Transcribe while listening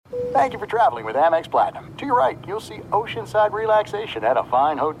Thank you for traveling with Amex Platinum. To your right, you'll see oceanside relaxation at a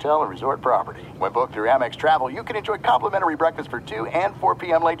fine hotel and resort property. When booked through Amex Travel, you can enjoy complimentary breakfast for 2 and 4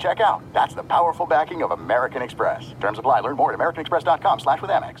 p.m. late checkout. That's the powerful backing of American Express. Terms apply. Learn more at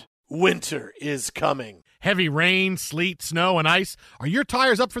americanexpress.com/withAmex. Winter is coming. Heavy rain, sleet, snow, and ice. Are your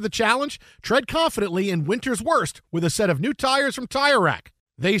tires up for the challenge? Tread confidently in winter's worst with a set of new tires from Tire Rack.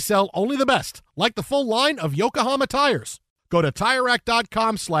 They sell only the best, like the full line of Yokohama tires. Go to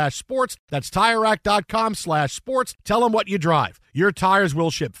TireRack.com/sports. That's TireRack.com/sports. Tell them what you drive. Your tires will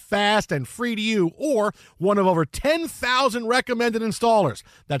ship fast and free to you or one of over 10,000 recommended installers.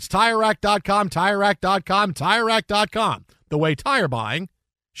 That's TireRack.com, TireRack.com, TireRack.com. The way tire buying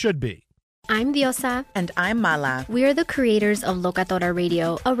should be. I'm Diosa. And I'm Mala. We are the creators of Locatora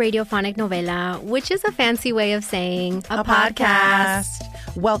Radio, a radiophonic novela, which is a fancy way of saying a podcast.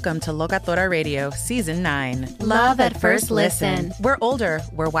 Welcome to Locatora Radio, Season 9. Love at first listen. We're older,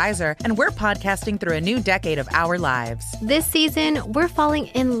 we're wiser, and we're podcasting through a new decade of our lives. This season, we're falling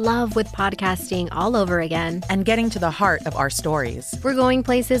in love with podcasting all over again. And getting to the heart of our stories. We're going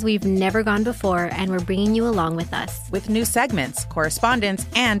places we've never gone before, and we're bringing you along with us. With new segments, correspondence,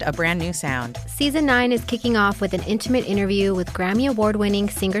 and a brand new sound. Season 9 is kicking off with an intimate interview with Grammy Award-winning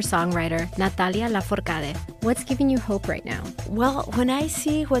singer-songwriter Natalia Lafourcade. What's giving you hope right now? Well, when I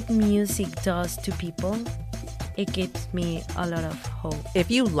see what music does to people, it gives me a lot of hope.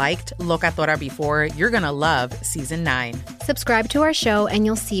 If you liked Locatora before, you're going to love Season 9. Subscribe to our show and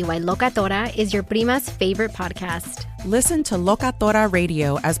you'll see why Locatora is your prima's favorite podcast. Listen to Locatora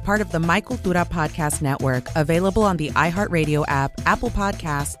Radio as part of the My Cultura Podcast Network, available on the iHeartRadio app, Apple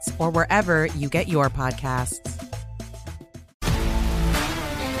Podcasts, or wherever you get your podcasts.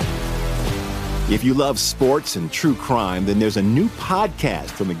 If you love sports and true crime, then there's a new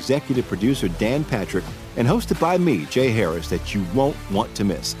podcast from executive producer Dan Patrick and hosted by me, Jay Harris, that you won't want to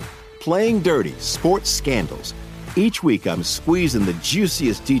miss. Playing Dirty: Sports Scandals. Each week, I'm squeezing the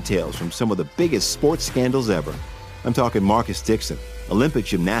juiciest details from some of the biggest sports scandals ever. I'm talking Marcus Dixon, Olympic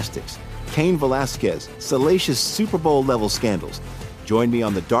gymnastics, Cain Velasquez, salacious Super Bowl-level scandals. Join me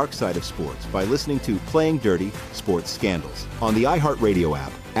on the dark side of sports by listening to Playing Dirty: Sports Scandals on the iHeartRadio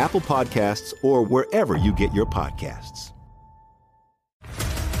app, Apple Podcasts, or wherever you get your podcasts.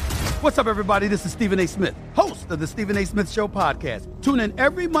 What's up, everybody? This is Stephen A. Smith, host of the Stephen A. Smith Show podcast. Tune in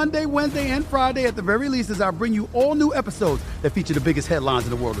every Monday, Wednesday, and Friday at the very least as I bring you all new episodes that feature the biggest headlines in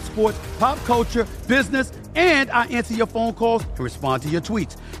the world of sports, pop culture, business, and I answer your phone calls and respond to your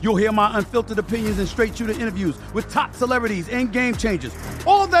tweets. You'll hear my unfiltered opinions and straight-shooter interviews with top celebrities and game changers.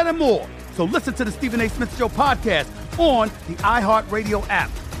 All that and more. So listen to the Stephen A. Smith Show podcast on the iHeartRadio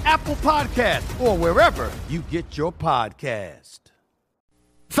app, Apple Podcasts, or wherever you get your podcast.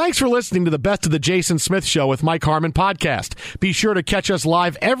 Thanks for listening to the Best of the Jason Smith Show with Mike Harmon podcast. Be sure to catch us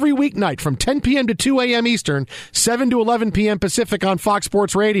live every weeknight from 10 p.m. to 2 a.m. Eastern, 7 to 11 p.m. Pacific on Fox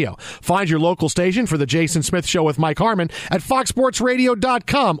Sports Radio. Find your local station for the Jason Smith Show with Mike Harmon at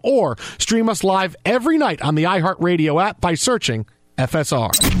foxsportsradio.com or stream us live every night on the iHeartRadio app by searching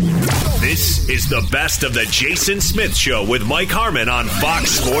FSR. This is the Best of the Jason Smith Show with Mike Harmon on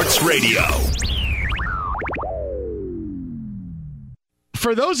Fox Sports Radio.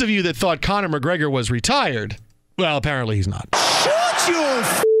 For those of you that thought Conor McGregor was retired, well, apparently he's not. Shut your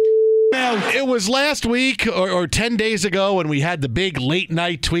mouth. It was last week or 10 days ago when we had the big late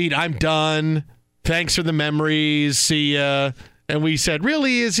night tweet, "I'm done. Thanks for the memories. See ya." And we said,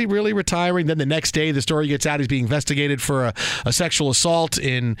 really? Is he really retiring? Then the next day, the story gets out. He's being investigated for a sexual assault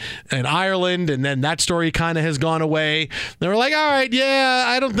in Ireland. And then that story kind of has gone away. They were like, all right, yeah,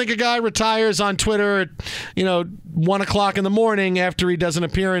 I don't think a guy retires on Twitter at, 1 o'clock in the morning after he does an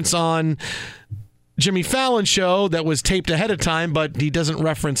appearance on Jimmy Fallon's show that was taped ahead of time, but he doesn't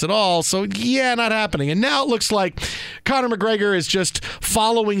reference at all. So, yeah, not happening. And now it looks like Conor McGregor is just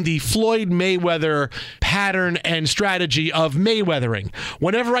following the Floyd Mayweather pattern and strategy of Mayweathering.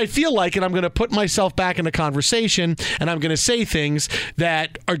 Whenever I feel like it, I'm going to put myself back in a conversation and I'm going to say things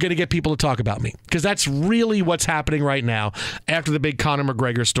that are going to get people to talk about me. Because that's really what's happening right now after the big Conor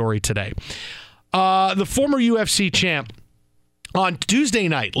McGregor story today. The former UFC champ on Tuesday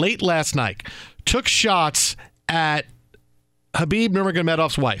night, late last night, took shots at Khabib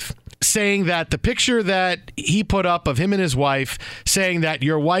Nurmagomedov's wife, saying that the picture that he put up of him and his wife, saying that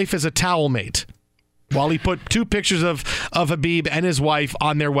your wife is a towel mate, while he put two pictures of Khabib and his wife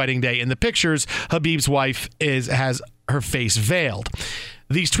on their wedding day. In the pictures, Khabib's wife has her face veiled.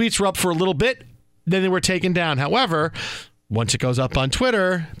 These tweets were up for a little bit, then they were taken down. However, once it goes up on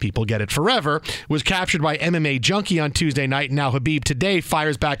Twitter, people get it forever. It was captured by MMA Junkie on Tuesday night. Now Khabib today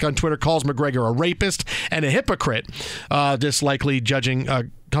fires back on Twitter, calls McGregor a rapist and a hypocrite, just likely judging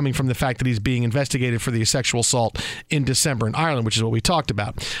coming from the fact that he's being investigated for the sexual assault in December in Ireland, which is what we talked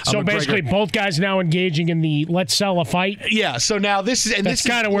about. So basically, both guys now engaging in the let's sell a fight. Yeah. So now that's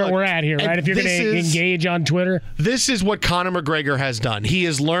kind of where we're at here, right? If you're going to engage on Twitter, this is what Conor McGregor has done. He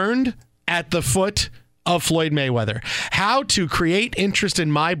has learned at the foot of Floyd Mayweather how to create interest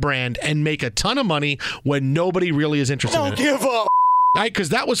in my brand and make a ton of money when nobody really is interested in it. Don't give up. Right, because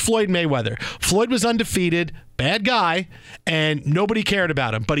that was Floyd Mayweather. Floyd was undefeated, bad guy, and nobody cared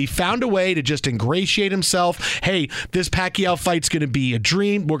about him. But he found a way to just ingratiate himself. Hey, this Pacquiao fight's going to be a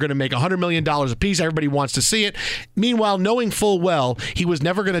dream. We're going to make $100 million a piece. Everybody wants to see it. Meanwhile, knowing full well he was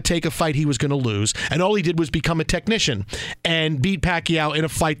never going to take a fight he was going to lose, and all he did was become a technician and beat Pacquiao in a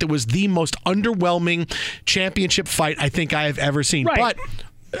fight that was the most underwhelming championship fight I think I have ever seen. Right.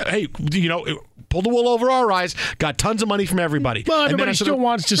 But, hey, pulled the wool over our eyes, got tons of money from everybody. Well, everybody still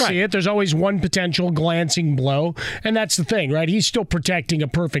wants to see it. There's always one potential glancing blow, and that's the thing, right? He's still protecting a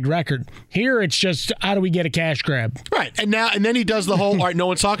perfect record. Here, it's just, how do we get a cash grab? Right, and then he does the whole, all right, no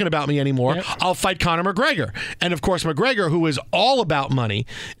one's talking about me anymore. Yep. I'll fight Conor McGregor. And, of course, McGregor, who is all about money,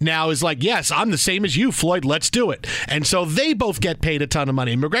 now is like, yes, I'm the same as you, Floyd, let's do it. And so they both get paid a ton of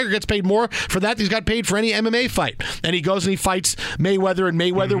money. And McGregor gets paid more for that than he's got paid for any MMA fight. And he goes and he fights Mayweather, and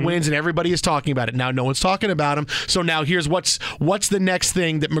Mayweather wins, and everybody is talking about it. Now, no one's talking about him. So now here's what's the next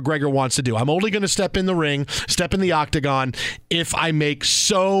thing that McGregor wants to do. I'm only going to step in the ring, step in the octagon if I make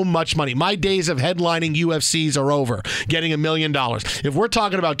so much money. My days of headlining UFCs are over, getting $1 million. If we're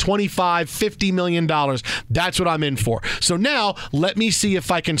talking about $25, $50 million, that's what I'm in for. So now let me see if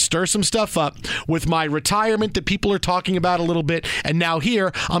I can stir some stuff up with my retirement that people are talking about a little bit. And now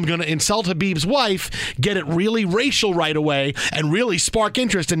here, I'm going to insult Habib's wife, get it really racial right away, and really spark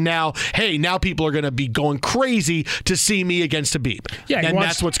interest. And now, hey, now people are going to be going crazy to see me against Habib. Yeah, and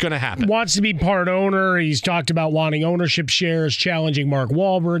that's what's going to happen. Wants to be part owner. He's talked about wanting ownership shares, challenging Mark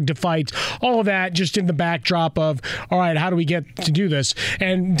Wahlberg to fight. All of that just in the backdrop of, all right, how do we get to do this?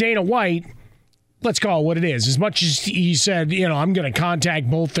 And Dana White, let's call it what it is. As much as he said, I'm going to contact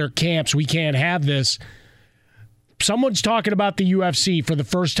both their camps, we can't have this. Someone's talking about the UFC for the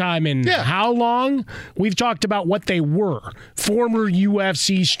first time in how long? We've talked about what they were. Former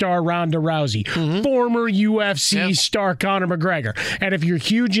UFC star Ronda Rousey. Former UFC star Conor McGregor. And if you're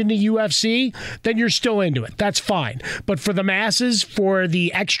huge into UFC, then you're still into it. That's fine. But for the masses, for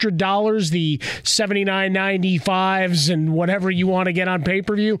the extra dollars, the $79.95s and whatever you want to get on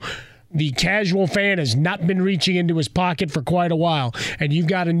pay-per-view, the casual fan has not been reaching into his pocket for quite a while, and you've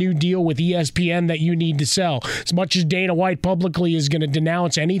got a new deal with ESPN that you need to sell. As much as Dana White publicly is going to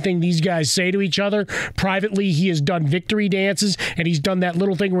denounce anything these guys say to each other, privately he has done victory dances, and he's done that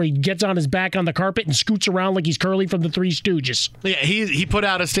little thing where he gets on his back on the carpet and scoots around like he's Curly from the Three Stooges. Yeah, he put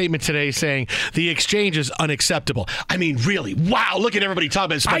out a statement today saying the exchange is unacceptable. I mean, really, wow, look at everybody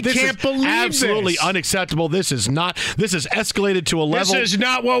talking about this. I can't believe absolutely this. Unacceptable. This has escalated to a level. This is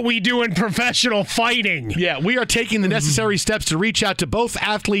not what we do in professional fighting. Yeah, we are taking the necessary steps to reach out to both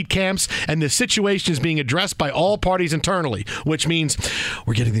athlete camps, and the situation is being addressed by all parties internally, which means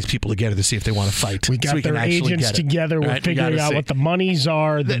we're getting these people together to see if they want to fight. We got their agents together. We're figuring out what the monies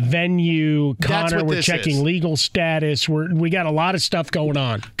are, the venue. Conor, we're checking legal status. We got a lot of stuff going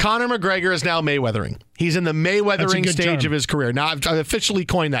on. Conor McGregor is now Mayweathering. He's in the Mayweathering stage of his career. Now, I've officially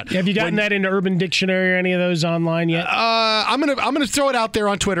coined that. Have you gotten that into Urban Dictionary or any of those online yet? I'm gonna throw it out there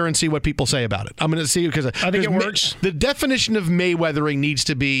on Twitter and see what people say about it. I'm gonna see because I think it works. The definition of Mayweathering needs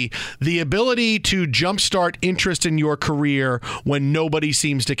to be the ability to jumpstart interest in your career when nobody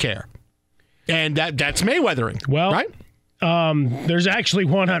seems to care, and that's Mayweathering. Well, right. There's actually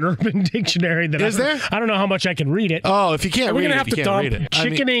one on Urban Dictionary that is there. I don't know how much I can read it. Oh, if you can't read it, we're gonna have to dump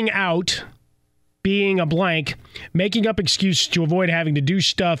chickening out. Being a blank, making up excuses to avoid having to do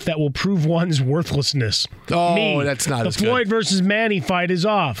stuff that will prove one's worthlessness. Oh, that's not as good. The Floyd versus Manny fight is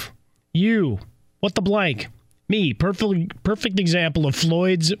off. You, what the blank? Me, perfect example of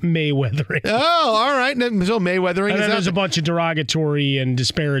Floyd's Mayweathering. Oh, all right. So Mayweathering. And then there's a bunch of derogatory and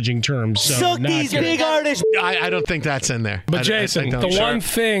disparaging terms. So suck these big artists. I don't think that's in there. But Jason, the one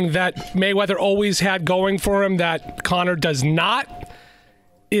thing that Mayweather always had going for him that Conor does not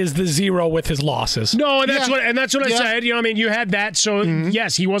is the zero with his losses. No, and that's what I said. You know, I mean, you had that. So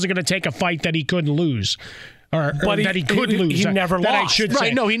yes, he wasn't going to take a fight that he couldn't lose. or that he could lose. He never that lost. I should Right,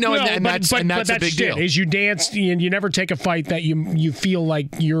 say. no, and that's a big deal. Is you dance and you never take a fight that you feel like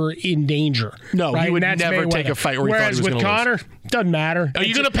you're in danger. No, right? he would And that's never Mayweather. take a fight where he thought he was Whereas with gonna Conor, doesn't matter. Are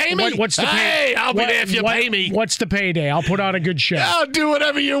you going to pay me? What's the hey, I'll be there if you pay me. What's the payday? I'll put on a good show. I'll do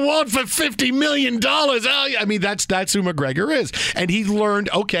whatever you want for $50 million. I mean, that's who McGregor is. And he learned,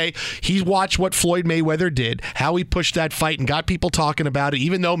 okay, he watched what Floyd Mayweather did, how he pushed that fight and got people talking about it,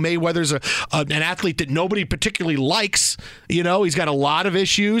 even though Mayweather's an athlete that nobody particularly likes. You know, he's got a lot of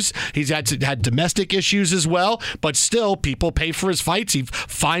issues. He's had domestic issues as well, but still, people pay for his fights. He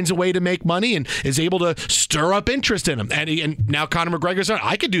finds a way to make money and is able to stir up interest in him. And now Conor McGregor's on.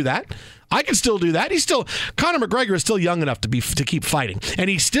 I could do that. I can still do that. Conor McGregor is still young enough to keep fighting, and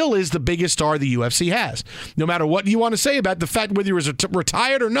he still is the biggest star the UFC has. No matter what you want to say about the fact whether he was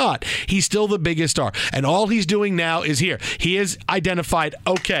retired or not, he's still the biggest star. And all he's doing now is here. He has identified,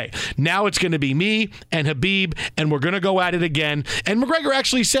 okay, now it's going to be me and Khabib, and we're going to go at it again. And McGregor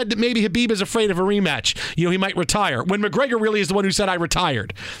actually said that maybe Khabib is afraid of a rematch. You know, he might retire. When McGregor really is the one who said, I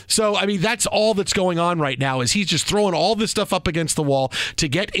retired. So, I mean, that's all that's going on right now is he's just throwing all this stuff up against the wall to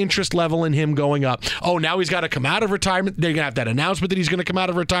get interest level in him going up. Oh, now he's got to come out of retirement. They're going to have that announcement that he's going to come out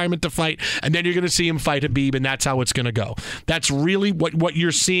of retirement to fight, and then you're going to see him fight Khabib, and that's how it's going to go. That's really what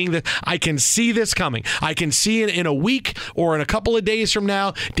you're seeing. That I can see this coming. I can see it in a week or in a couple of days from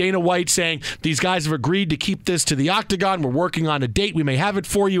now, Dana White saying, these guys have agreed to keep this to the octagon. We're working on a date. We may have it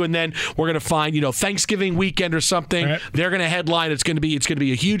for you, and then we're going to find, Thanksgiving weekend or something. Right. They're going to headline. It's going to be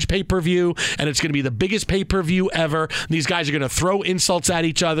a huge pay-per-view, and it's going to be the biggest pay-per-view ever. These guys are going to throw insults at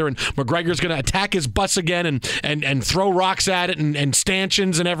each other, and McGregor's going to attack his bus again and throw rocks at it and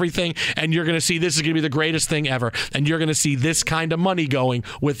stanchions and everything, and you're going to see this is going to be the greatest thing ever, and you're going to see this kind of money going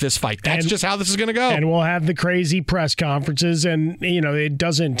with this fight. That's just how this is going to go. And we'll have the crazy press conferences, and it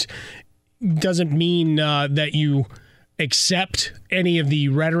doesn't mean that you accept any of the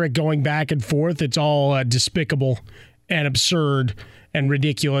rhetoric going back and forth. It's all despicable and absurd and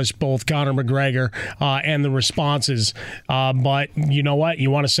ridiculous, both Conor McGregor and the responses. But you know what?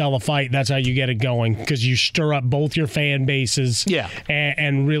 You want to sell a fight, that's how you get it going, because you stir up both your fan bases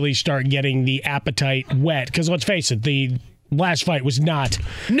and really start getting the appetite wet. Because let's face it, the last fight was not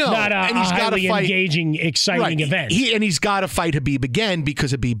a highly engaging, exciting event. He's got to fight Khabib again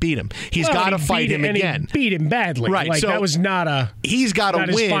because Khabib beat him. He's got to fight him again. He beat him badly. Right. So that was not he's got to win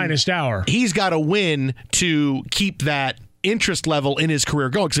his finest hour. He's got to win to keep that interest level in his career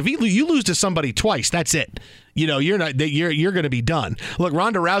going. Because if you lose to somebody twice, that's it. You're going to be done. Look,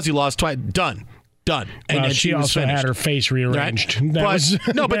 Ronda Rousey lost twice. Done. And she also had her face rearranged. Right?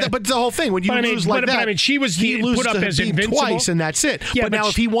 But the whole thing, when you lose like that, he loses put up as invincible twice, and that's it. Yeah, but now,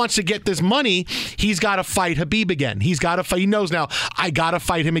 if he wants to get this money, he's got to fight Khabib again. He's got to fight. He knows now, I got to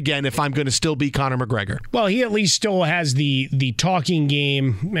fight him again if I'm going to still be Conor McGregor. Well, he at least still has the talking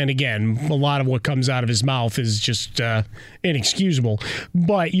game, and again, a lot of what comes out of his mouth is just inexcusable.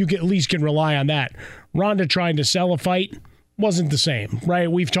 But you at least can rely on that. Ronda trying to sell a fight wasn't the same,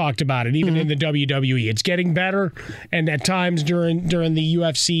 right? We've talked about it, even in the WWE. It's getting better, and at times during the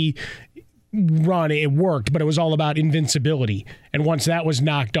UFC run, it worked, but it was all about invincibility. And once that was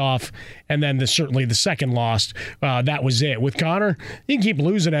knocked off, and then certainly the second loss, that was it. With Conor, you can keep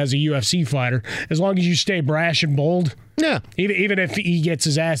losing as a UFC fighter as long as you stay brash and bold. Yeah. Even if he gets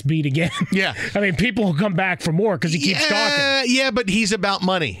his ass beat again. Yeah. I mean, people will come back for more because he keeps talking. Yeah, but he's about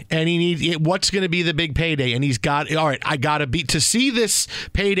money, and he needs what's going to be the big payday, and he's got, all right, I got to beat, to see this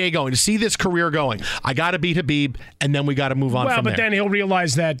payday going, to see this career going, I got to beat Khabib, and then we got to move on from there. Well, but then he'll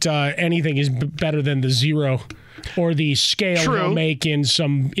realize that anything is better than the zero or the scale he'll make in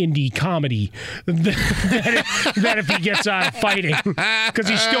some indie comedy that if he gets out of fighting, because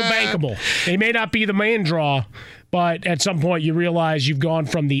he's still bankable. He may not be the main draw, but at some point you realize you've gone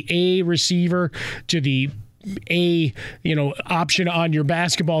from the A receiver to the option on your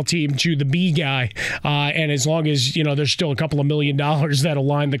basketball team to the B guy, and as long as there's still a couple of $1 million that'll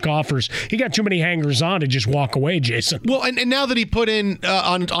line the coffers, he got too many hangers on to just walk away, Jason. Well, and now that he put in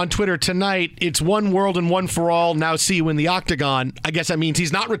on Twitter tonight, it's one world and one for all. Now see you in the octagon. I guess that means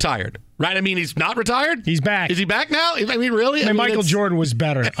he's not retired. Right? I mean, he's not retired? He's back. Is he back now? I mean, really? Michael Jordan was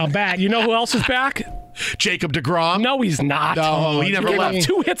better. I'm back. You know who else is back? Jacob deGrom. No, he's not. No, he never left.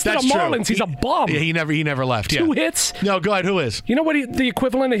 2 hits to the Marlins. He's a bum. Yeah, he never left. 2 hits? No, go ahead. Who is? You know what the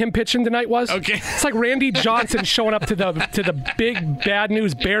equivalent of him pitching tonight was? Okay. It's like Randy Johnson showing up to the big bad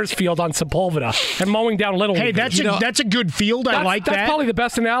news Bears field on Sepulveda and mowing down Little League. Hey, that's a good field. I like that. That's probably the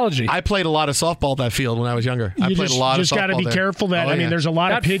best analogy. I played a lot of softball at that field when I was younger. I played a lot of softball. Just got to be careful that. I mean, there's a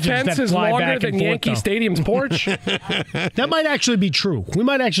lot of pigeons that fly back and forth. Yankee Stadium's porch. That might actually be true. We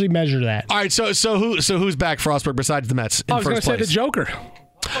might actually measure that. All right, so who So who's back, Frostberg, besides the Mets in I was going first to say place? the Joker.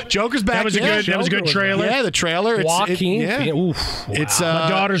 Joker's back. That was a good trailer. Yeah, the trailer. Joaquin. My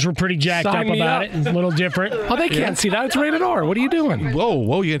daughters were pretty jacked up about it. It's a little different. Oh, they can't see that. It's rated R. What are you doing?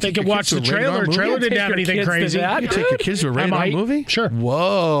 Whoa! You They could watch the trailer. The trailer didn't have anything crazy. You take your kids to a rated R movie? Sure.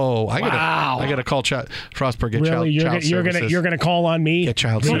 Whoa! I gotta call Frostberg. Get really? child services. You're gonna call on me? Get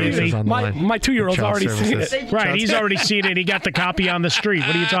child services on the line. My 2-year-old's already seen it. Right, he's already seen it. He got the copy on the street.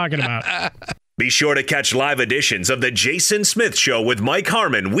 What are you talking about? Be sure to catch live editions of The Jason Smith Show with Mike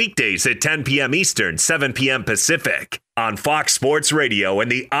Harmon weekdays at 10 p.m. Eastern, 7 p.m. Pacific on Fox Sports Radio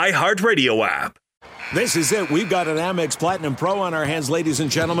and the iHeartRadio app. This is it. We've got an Amex Platinum Pro on our hands, ladies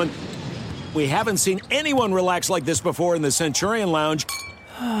and gentlemen. We haven't seen anyone relax like this before in the Centurion Lounge.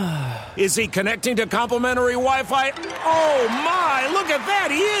 Is he connecting to complimentary Wi-Fi? Oh, my. Look at that.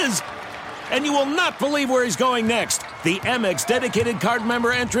 He is. And you will not believe where he's going next. The Amex dedicated card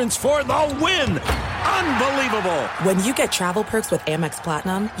member entrance for the win. Unbelievable. When you get travel perks with Amex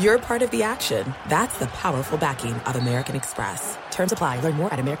Platinum, you're part of the action. That's the powerful backing of American Express. Terms apply. Learn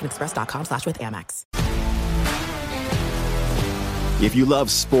more at americanexpress.com/withAmex. If you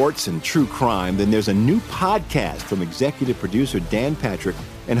love sports and true crime, then there's a new podcast from executive producer Dan Patrick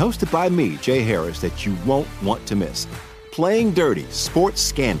and hosted by me, Jay Harris, that you won't want to miss. Playing Dirty: Sports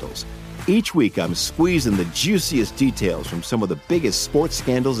Scandals. Each week, I'm squeezing the juiciest details from some of the biggest sports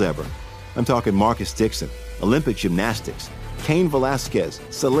scandals ever. I'm talking Marcus Dixon, Olympic gymnastics, Cain Velasquez,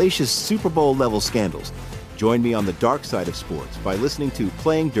 salacious Super Bowl-level scandals. Join me on the dark side of sports by listening to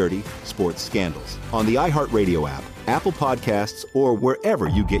Playing Dirty: Sports Scandals on the iHeartRadio app, Apple Podcasts, or wherever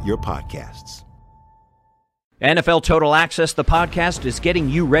you get your podcasts. NFL Total Access, the podcast, is getting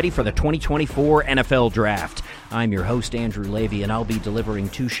you ready for the 2024 NFL Draft. I'm your host, Andrew Levy, and I'll be delivering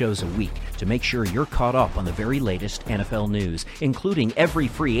 2 shows a week to make sure you're caught up on the very latest NFL news, including every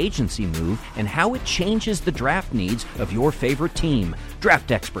free agency move and how it changes the draft needs of your favorite team. Draft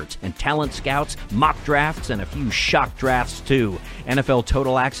experts and talent scouts, mock drafts, and a few shock drafts, too. NFL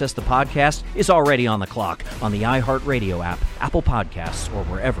Total Access, the podcast, is already on the clock on the iHeartRadio app, Apple Podcasts, or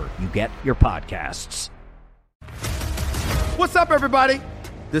wherever you get your podcasts. What's up, everybody?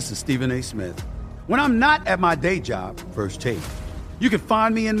 This is Stephen A. Smith. When I'm not at my day job, First Take, you can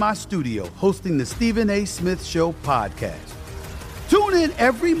find me in my studio hosting the Stephen A. Smith Show podcast. Tune in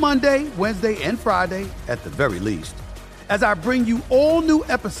every Monday, Wednesday, and Friday, at the very least, as I bring you all new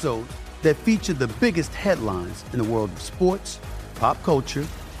episodes that feature the biggest headlines in the world of sports, pop culture,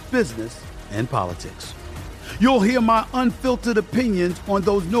 business, and politics. You'll hear my unfiltered opinions on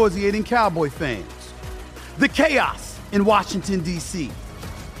those nauseating Cowboy fans, the chaos in Washington, D.C.,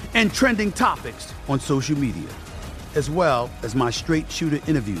 and trending topics on social media, as well as my straight shooter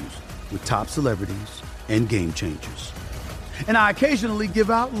interviews with top celebrities and game changers. And I occasionally give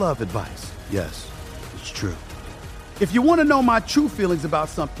out love advice. Yes, it's true. If you want to know my true feelings about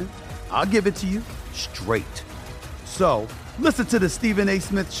something, I'll give it to you straight. So listen to the Stephen A.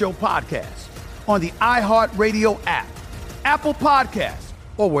 Smith Show podcast on the iHeartRadio app, Apple Podcasts,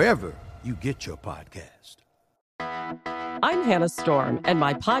 or wherever you get your podcast. I'm Hannah Storm, and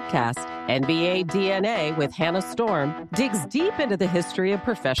my podcast, NBA DNA with Hannah Storm, digs deep into the history of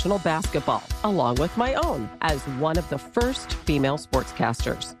professional basketball, along with my own, as one of the first female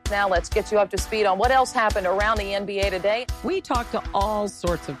sportscasters. Now let's get you up to speed on what else happened around the NBA today. We talk to all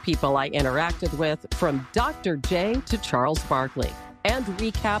sorts of people I interacted with, from Dr. J to Charles Barkley, and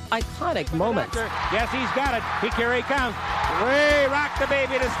recap iconic moments. Yes, he's got it. Here he comes. Way rock the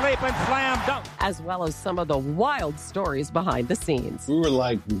baby to sleep and slam dunk. As well as some of the wild stories behind the scenes. We were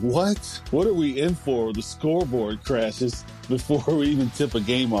like, what? What are we in for? The scoreboard crashes before we even tip a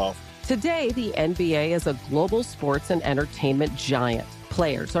game off. Today, the NBA is a global sports and entertainment giant.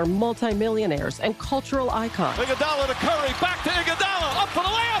 Players are multimillionaires and cultural icons. Iguodala to Curry, back to Iguodala, up for the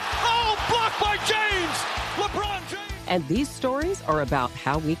layup. Oh, blocked by James. LeBron James. And these stories are about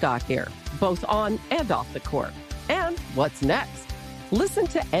how we got here, both on and off the court. And what's next? Listen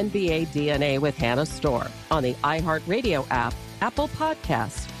to NBA DNA with Hannah Storm on the iHeartRadio app, Apple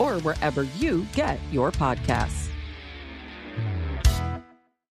Podcasts, or wherever you get your podcasts.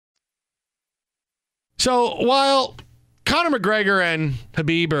 So while Conor McGregor and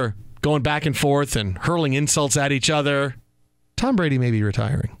Khabib are going back and forth and hurling insults at each other, Tom Brady may be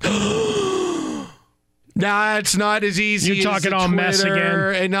retiring. Nah, it's not as easy. You're talking all mess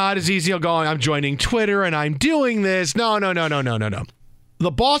again. And not as easy. I'm joining Twitter and I'm doing this. No.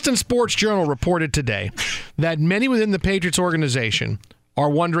 The Boston Sports Journal reported today that many within the Patriots organization are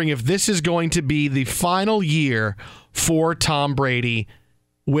wondering if this is going to be the final year for Tom Brady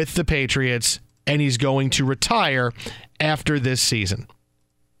with the Patriots and he's going to retire after this season.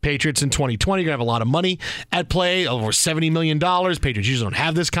 Patriots in 2020 are going to have a lot of money at play, over $70 million. Patriots usually don't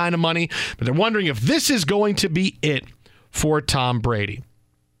have this kind of money, but they're wondering if this is going to be it for Tom Brady.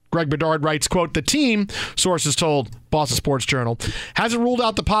 Greg Bedard writes, quote, the team, sources told Boston Sports Journal, hasn't ruled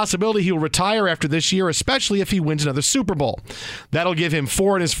out the possibility he will retire after this year, especially if he wins another Super Bowl. That'll give him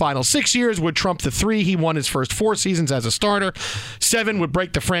 4 in his final 6 years, would trump the 3 he won his first 4 seasons as a starter. 7 would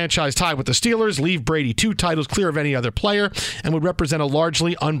break the franchise tie with the Steelers, leave Brady 2 titles clear of any other player, and would represent a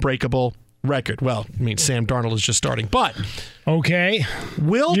largely unbreakable record. Well, I mean, Sam Darnold is just starting. But okay,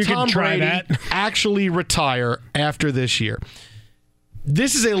 will you Tom can try Brady that. actually retire after this year?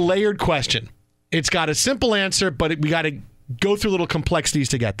 This is a layered question. It's got a simple answer, but we got to go through little complexities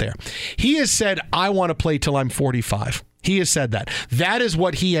to get there. He has said, I want to play till I'm 45. He has said that. That is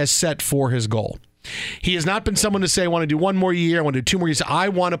what he has set for his goal. He has not been someone to say, I want to do 1 more year, I want to do 2 more years. I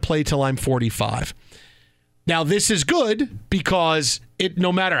want to play till I'm 45. Now, this is good because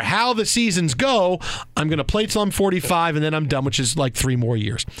no matter how the seasons go, I'm going to play till I'm 45 and then I'm done, which is like 3 more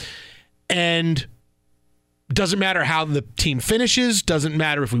years. And doesn't matter how the team finishes. Doesn't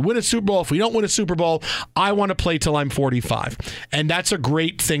matter if we win a Super Bowl. If we don't win a Super Bowl, I want to play till I'm 45. And that's a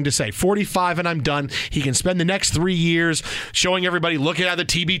great thing to say. 45 and I'm done. He can spend the next 3 years showing everybody, look at how the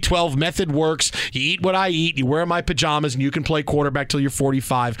TB12 method works. You eat what I eat. You wear my pajamas, and you can play quarterback till you're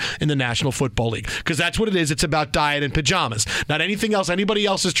 45 in the National Football League. Because that's what it is. It's about diet and pajamas. Not anything else anybody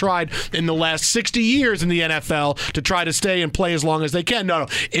else has tried in the last 60 years in the NFL to try to stay and play as long as they can. No.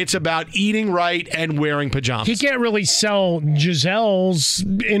 It's about eating right and wearing pajamas. He can't really sell Giselle's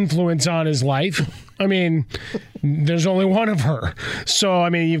influence on his life. I mean, there's only one of her. So,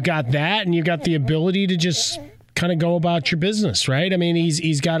 I mean, you've got that, and you've got the ability to just kind of go about your business, right? I mean,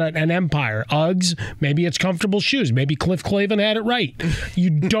 he's got an empire. Uggs, maybe it's comfortable shoes. Maybe Cliff Clavin had it right.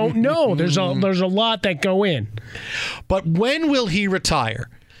 You don't know. There's a lot that go in. But when will he retire?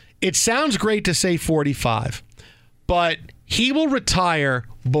 It sounds great to say 45, but he will retire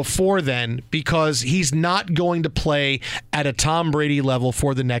before then because he's not going to play at a Tom Brady level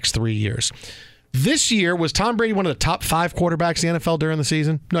for the next 3 years. This year, was Tom Brady one of the top 5 quarterbacks in the NFL during the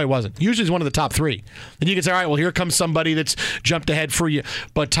season? No, he wasn't. Usually he's one of the top 3. And you can say, all right, well, here comes somebody that's jumped ahead for you.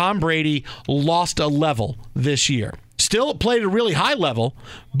 But Tom Brady lost a level this year. Still played at a really high level,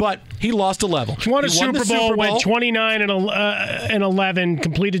 but he lost a level. He won a Super Bowl, went 29 and 11,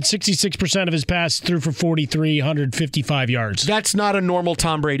 completed 66% of his passes, threw for 155 yards. That's not a normal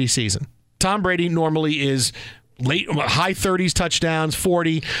Tom Brady season. Tom Brady normally is high 30s touchdowns,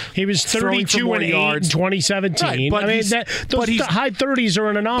 40. He was 32 and 8 in 2017. Right, but I mean, those high 30s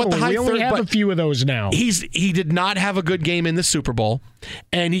are an anomaly. We only have a few of those now. He did not have a good game in the Super Bowl,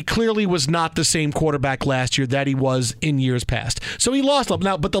 and he clearly was not the same quarterback last year that he was in years past. So he lost level.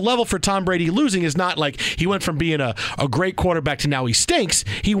 Now, but the level for Tom Brady losing is not like he went from being a great quarterback to now he stinks.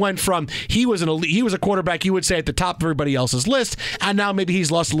 He went from he was a quarterback you would say at the top of everybody else's list, and now maybe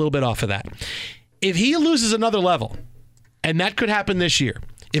he's lost a little bit off of that. If he loses another level, and that could happen this year,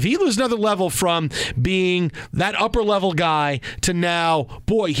 if he loses another level from being that upper level guy to now,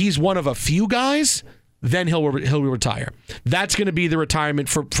 boy, he's one of a few guys, then he'll retire. That's going to be the retirement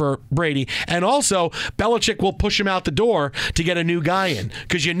for Brady. And also, Belichick will push him out the door to get a new guy in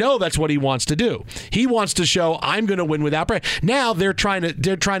because that's what he wants to do. He wants to show I'm going to win without Brady. Now they're trying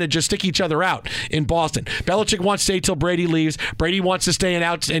to just stick each other out in Boston. Belichick wants to stay till Brady leaves. Brady wants to stay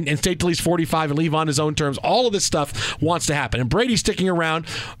and stay till he's 45 and leave on his own terms. All of this stuff wants to happen. And Brady's sticking around.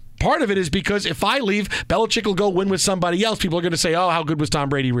 Part of it is because if I leave, Belichick will go win with somebody else. People are going to say, "Oh, how good was Tom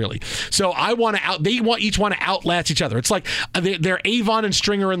Brady really?" So I want to They each want to outlast each other. It's like they're Avon and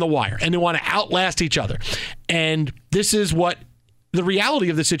Stringer in The Wire, and they want to outlast each other. And this is what the reality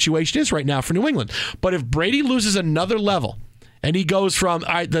of the situation is right now for New England. But if Brady loses another level, and he goes from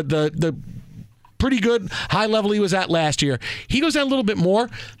the pretty good high level he was at last year, he goes down a little bit more,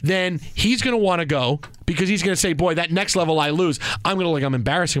 then he's going to want to go because he's going to say, boy, that next level I lose, I'm going to I'm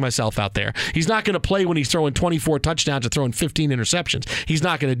embarrassing myself out there. He's not going to play when he's throwing 24 touchdowns or throwing 15 interceptions. He's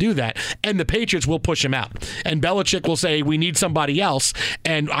not going to do that. And the Patriots will push him out. And Belichick will say, we need somebody else,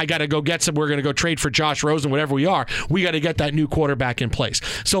 and I got to go get some. We're going to go trade for Josh Rosen, whatever we are. We got to get that new quarterback in place.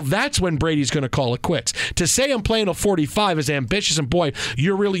 So that's when Brady's going to call it quits. To say I'm playing a 45 is ambitious, and boy,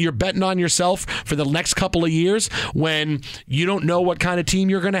 you're betting on yourself for the next couple of years when you don't know what kind of team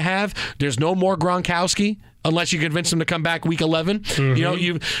you're going to have. There's no more Gronkowski unless you convince him to come back week 11.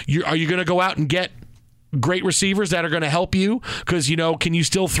 Mm-hmm. Are you going to go out and get great receivers that are going to help you because, can you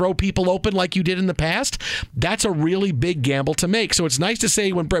still throw people open like you did in the past? That's a really big gamble to make. So it's nice to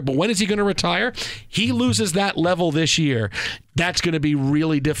say but when is he going to retire? He loses that level this year. That's going to be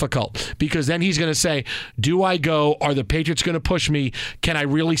really difficult because then he's going to say, do I go? Are the Patriots going to push me? Can I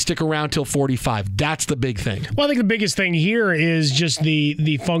really stick around till 45? That's the big thing. Well, I think the biggest thing here is just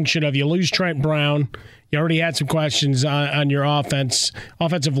the function of you lose Trent Brown. You already had some questions on your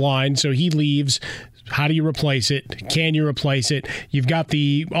offensive line, so he leaves. How do you replace it? Can you replace it? You've got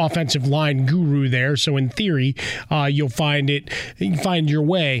the offensive line guru there, so in theory, you'll find your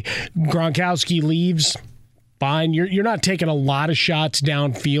way. Gronkowski leaves. Fine. You're not taking a lot of shots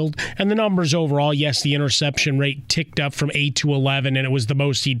downfield. And the numbers overall, yes, the interception rate ticked up from 8 to 11, and it was the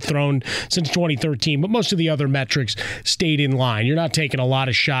most he'd thrown since 2013. But most of the other metrics stayed in line. You're not taking a lot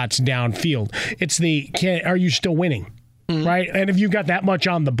of shots downfield. It's are you still winning? Mm-hmm. Right? And if you've got that much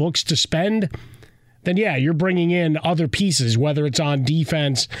on the books to spend, then yeah, you're bringing in other pieces, whether it's on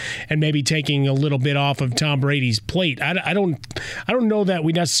defense and maybe taking a little bit off of Tom Brady's plate. I don't know that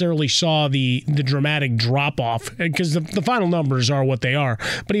we necessarily saw the dramatic drop off because the final numbers are what they are.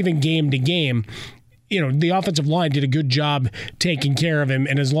 But even game to game, the offensive line did a good job taking care of him,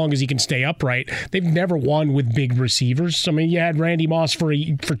 and as long as he can stay upright, they've never won with big receivers. I mean, you had Randy Moss for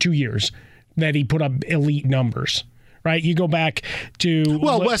 2 years that he put up elite numbers. Right, you go back to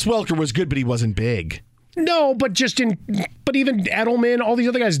Wes Welker was good, but he wasn't big. No, but even Edelman, all these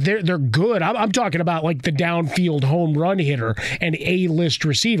other guys, they're good. I'm talking about like the downfield home run hitter and A-list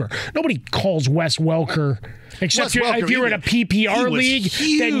receiver. Nobody calls Wes Welker. Except if you're in a PPR league,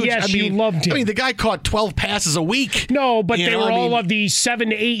 then yes, you loved him. I mean, the guy caught 12 passes a week. No, but they were all of the 7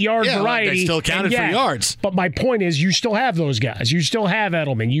 to 8 yard variety. They still counted for yards. But my point is, you still have those guys. You still have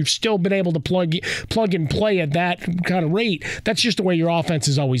Edelman. You've still been able to plug and play at that kind of rate. That's just the way your offense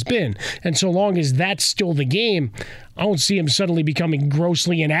has always been. And so long as that's still the game, I don't see him suddenly becoming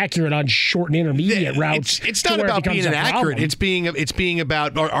grossly inaccurate on short and intermediate routes. It's not about being inaccurate. It's being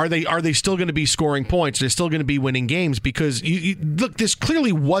about are they still going to be scoring points? They're still going to be winning games because you look. This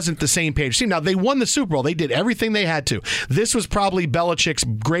clearly wasn't the same page. Now they won the Super Bowl. They did everything they had to. This was probably Belichick's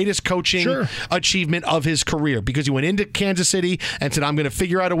greatest coaching achievement of his career because he went into Kansas City and said, "I'm going to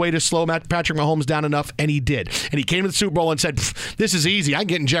figure out a way to slow Patrick Mahomes down enough," and he did. And he came to the Super Bowl and said, "This is easy. I can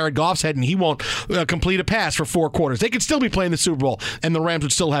get in Jared Goff's head and he won't complete a pass for 4 quarters." They could still be playing the Super Bowl, and the Rams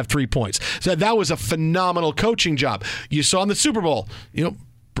would still have 3 points. So that was a phenomenal coaching job. You saw in the Super Bowl, the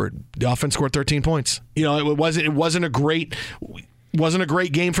offense scored 13 points. It wasn't a great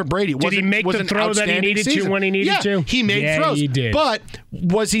game for Brady. Did he make the throw that he needed to when he needed to? He made throws. He did. But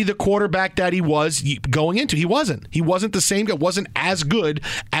was he the quarterback that he was going into? He wasn't. He wasn't the same guy. Wasn't as good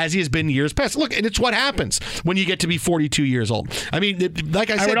as he has been years past. Look, and it's what happens when you get to be 42 years old. I mean, like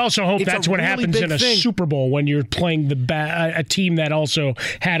I said, I would also hope that's what happens in a Super Bowl when you're playing a team that also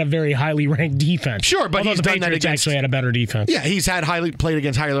had a very highly ranked defense. Sure, but he's done that against. Actually had a better defense. Yeah, he's had played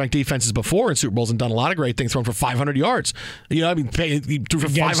against highly ranked defenses before in Super Bowls and done a lot of great things. Thrown for 500 yards. He threw for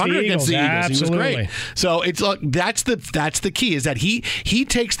 500 against the Eagles. Absolutely. He was great. So it's that's the key is that he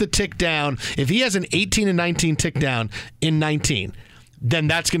takes the tick down. If he has an 18 and 19 tick down in 19, then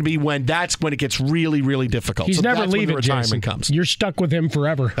that's going to be when it gets really, really difficult. He's never leaving. When the retirement Jason comes. You're stuck with him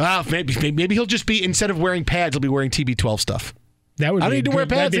forever. Maybe he'll just be, instead of wearing pads, he'll be wearing TB12 stuff. I don't need to wear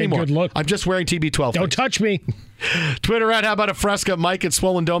pads anymore. Good look. I'm just wearing TB12. Don't touch me. Twitter at How About a Fresca, Mike at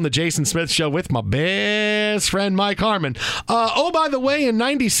Swollen Dome, the Jason Smith Show with my best friend Mike Harmon. By the way, in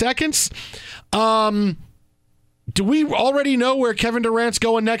 90 seconds, do we already know where Kevin Durant's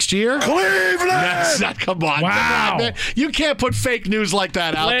going next year? Cleveland! Come on, man. You can't put fake news like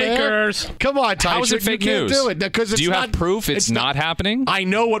that out Lakers. there. Come on, Tyson. How is it fake news? Do it because do you have proof it's not happening? I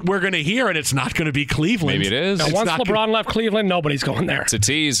know what we're going to hear, and it's not going to be Cleveland. Maybe it is. Now, once LeBron left Cleveland, nobody's going there. It's a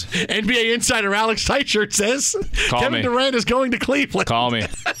tease. NBA insider Alex Teichert says Kevin Durant is going to Cleveland. Call me.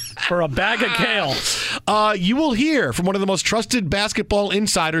 For a bag of kale. You will hear from one of the most trusted basketball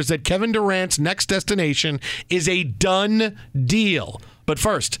insiders that Kevin Durant's next destination is a done deal. But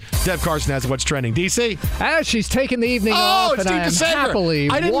first, Deb Carson has What's Trending. DC? As she's taking the evening off, it's and I am Steve DeSager. happily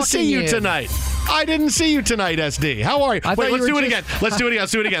I didn't see you in. tonight. I didn't see you tonight, SD. How are you? Wait, let's do it again. Let's do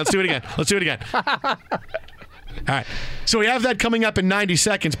it again. All right. So we have that coming up in 90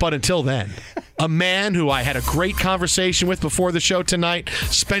 seconds, but until then, a man who I had a great conversation with before the show tonight, we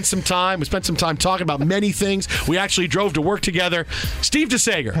spent some time talking about many things. We actually drove to work together. Steve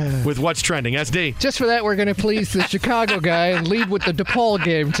DeSager with What's Trending. SD. Just for that, we're going to please the Chicago guy and lead with the DePaul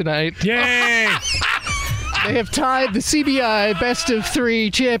game tonight. Yay! They have tied the CBI Best of 3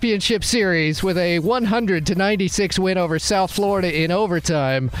 Championship Series with a 100-96 win over South Florida in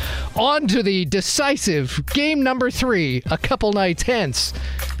overtime. On to the decisive game number 3, a couple nights hence,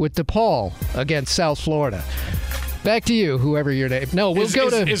 with DePaul against South Florida. Back to you, whoever your name. No, we'll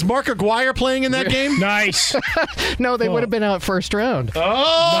go to... Is Mark Aguirre playing in that game? Nice. No, they would have been out first round.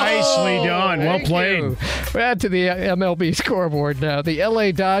 Oh! Nicely done. Well played. We're out to the MLB scoreboard now. The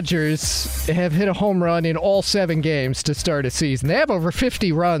LA Dodgers have hit a home run in all 7 games to start a season. They have over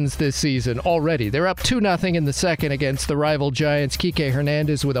 50 runs this season already. They're up 2-0 in the second against the rival Giants. Kike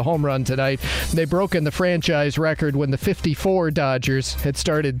Hernandez with a home run tonight. They've broken the franchise record when the 54 Dodgers had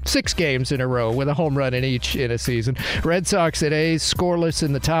started 6 games in a row with a home run in each in a season. Red Sox at A's, scoreless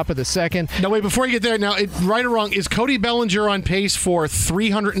in the top of the second. No, wait, before you get there, now, right or wrong, is Cody Bellinger on pace for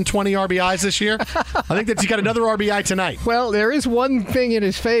 320 RBIs this year? I think that he's got another RBI tonight. Well, there is one thing in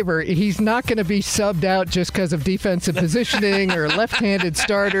his favor. He's not going to be subbed out just because of defensive positioning or left-handed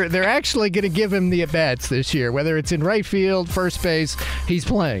starter. They're actually going to give him the at-bats this year. Whether it's in right field, first base, he's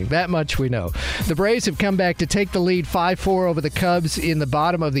playing. That much we know. The Braves have come back to take the lead 5-4 over the Cubs in the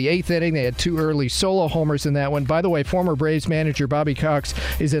bottom of the 8th inning. They had 2 early solo homers in that one. By the way, former Braves manager Bobby Cox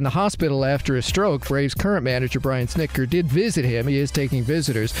is in the hospital after a stroke. Braves current manager Brian Snitker did visit him. He is taking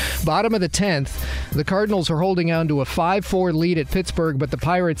visitors. Bottom of the 10th, the Cardinals are holding on to a 5-4 lead at Pittsburgh, but the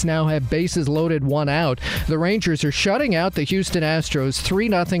Pirates now have bases loaded, 1 out. The Rangers are shutting out the Houston Astros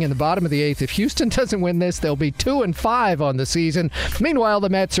 3-0 in the bottom of the 8th. If Houston doesn't win this, they'll be 2-5 on the season. Meanwhile, the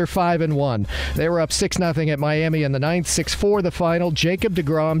Mets are 5-1. They were up 6-0 at Miami in the 9th, 6-4 the final. Jacob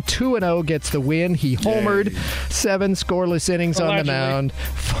deGrom 2-0 gets the win. He homered. 7 scoreless innings on the mound,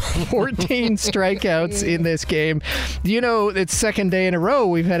 14 strikeouts in this game. You know, it's second day in a row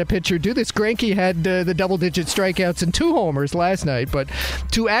we've had a pitcher do this. Greinke had the double-digit strikeouts and 2 homers last night, but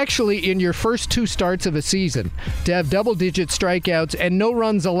to actually, in your first 2 starts of a season, to have double-digit strikeouts and no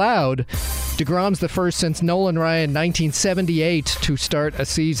runs allowed, deGrom's the first since Nolan Ryan 1978 to start a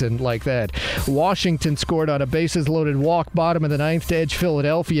season like that. Washington scored on a bases-loaded walk, bottom of the 9th to edge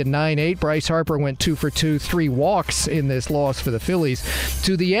Philadelphia 9-8. Bryce Harper went 2 for 2, 3 walks in this loss for the Phillies.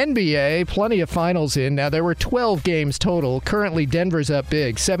 To the NBA, plenty of finals in. Now, there were 12 games total. Currently, Denver's up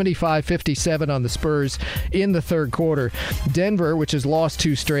big, 75-57 on the Spurs in the third quarter. Denver, which has lost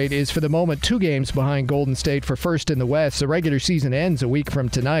 2 straight, is for the moment 2 games behind Golden State for first in the West. The regular season ends a week from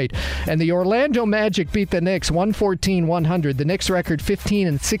tonight. And the Orlando Magic beat the Knicks 114-100. The Knicks record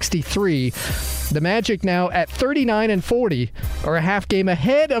 15-63. The Magic now at 39-40 are a half game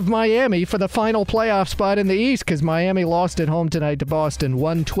ahead of Miami for the final playoff spot in the East because Miami lost at home tonight to Boston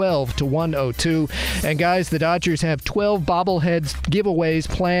 112-102. And guys, the Dodgers have 12 bobbleheads giveaways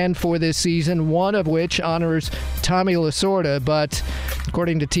planned for this season, one of which honors Tommy Lasorda. But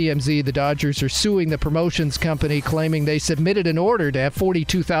according to TMZ, the Dodgers are suing the promotions company, claiming they submitted an order to have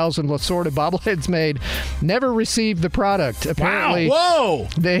 42,000 Lasorda bobbleheads made, never received the product. Apparently, wow. Whoa!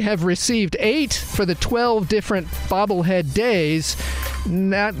 They have received 8 for the 12 different bobblehead days.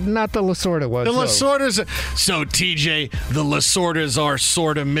 Not the Lasorda ones. The Lasordas. So, TJ, the Lasordas are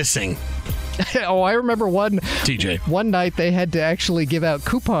sort of missing. Oh, I remember one night they had to actually give out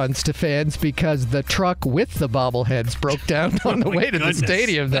coupons to fans because the truck with the bobbleheads broke down on the way to the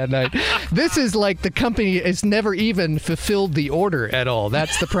stadium that night. This is like the company has never even fulfilled the order at all.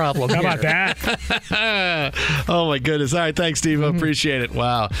 That's the problem. How about that? Oh, my goodness. All right, thanks, Steve. Appreciate it.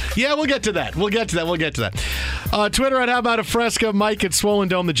 Wow. Yeah, we'll get to that. Twitter at How About a Fresca, Mike at Swollen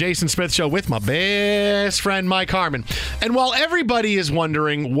Dome, the Jason Smith Show with my best friend, Mike Harmon. And while everybody is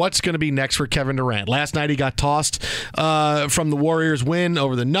wondering what's going to be next for Kevin Durant, last night he got tossed from the Warriors' win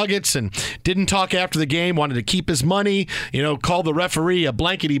over the Nuggets and didn't talk after the game, wanted to keep his money, called the referee a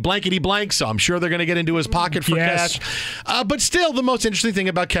blankety blank, so I'm sure they're going to get into his pocket for cash. But still, the most interesting thing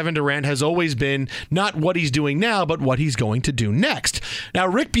about Kevin Durant has always been not what he's doing now, but what he's going to do next. Now,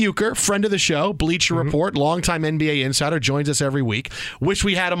 Rick Bucher, friend of the show, Bleacher Report, longtime NBA insider, joins us every week. Wish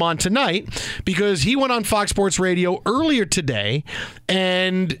we had him on tonight because he went on Fox Sports Radio earlier today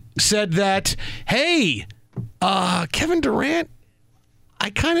and said that, hey, Kevin Durant, I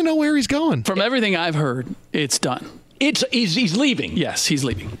kind of know where he's going. From everything I've heard, it's done. He's leaving. Yes, he's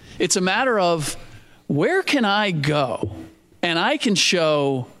leaving. It's a matter of where can I go and I can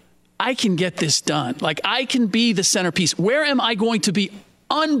show I can get this done. Like I can be the centerpiece. Where am I going to be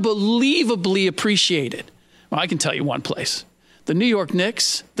unbelievably appreciated? Well, I can tell you one place. The New York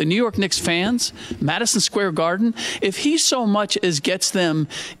Knicks fans, Madison Square Garden, if he so much as gets them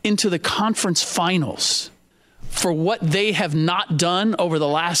into the conference finals for what they have not done over the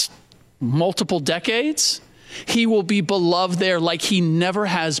last multiple decades, he will be beloved there like he never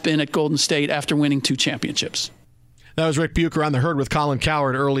has been at Golden State after winning 2 championships. That was Rick Bucher on The Herd with Colin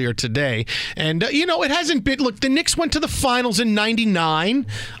Cowherd earlier today. And, it hasn't been... Look, the Knicks went to the finals in 99.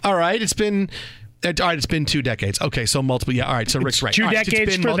 All right, it's been 2 decades. Okay, so multiple. Yeah, all right. So Rick's right. 2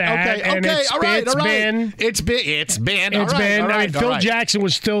 decades for that. Okay. All right. It's been. Phil Jackson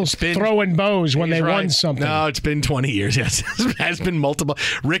was still throwing bows when they won something. No, it's been 20 years. Yes, it has been multiple.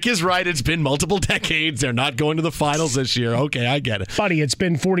 Rick is right. It's been multiple decades. They're not going to the finals this year. Okay, I get it. Buddy, it's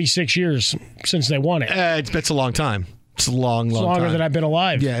been 46 years since they won it. It's a long time. It's a long time. It's longer than I've been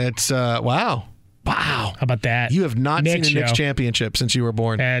alive. Yeah, it's wow. Wow. How about that? You have not seen a Knicks championship since you were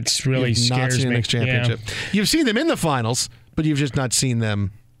born. That's really scares me. You've not seen a Knicks championship. Yeah. You've seen them in the finals, but you've just not seen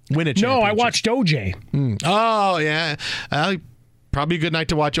them win a championship. No, I watched OJ. Oh, yeah. Probably a good night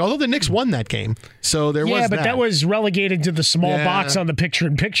to watch. Although the Knicks won that game, so there was that. Yeah, but that was relegated to the small box on the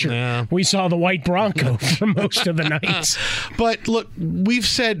picture-in-picture. Yeah. We saw the white Bronco for most of the nights. But look, we've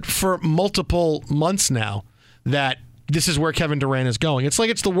said for multiple months now that this is where Kevin Durant is going. It's like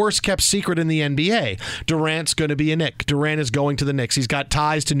it's the worst kept secret in the NBA. Durant's going to be a Knick. Durant is going to the Knicks. He's got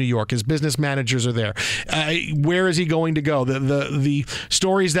ties to New York. His business managers are there. Where is he going to go? The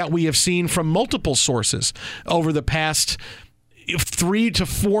stories that we have seen from multiple sources over the past 3 to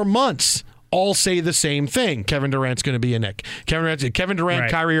 4 months all say the same thing. Kevin Durant's going to be a Knick. Kevin Durant,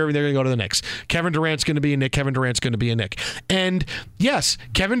 right. Kyrie Irving, they're going to go to the Knicks. Kevin Durant's going to be a Knick. Kevin Durant's going to be a Knick. And yes,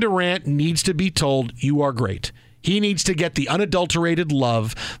 Kevin Durant needs to be told, you are great. He needs to get the unadulterated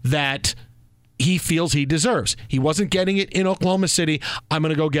love that he feels he deserves. He wasn't getting it in Oklahoma City. I'm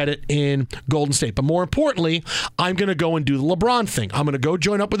going to go get it in Golden State. But more importantly, I'm going to go and do the LeBron thing. I'm going to go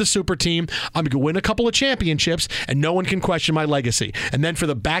join up with a super team. I'm going to go win a couple of championships, and no one can question my legacy. And then for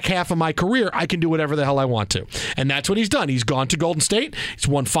the back half of my career, I can do whatever the hell I want to. And that's what he's done. He's gone to Golden State. He's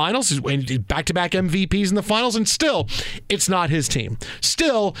won finals. He's back-to-back MVPs in the finals, and still, it's not his team.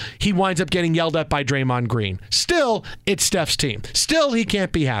 Still, he winds up getting yelled at by Draymond Green. Still, it's Steph's team. Still, he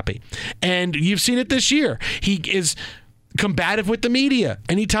can't be happy. And you've seen it this year. He is combative with the media.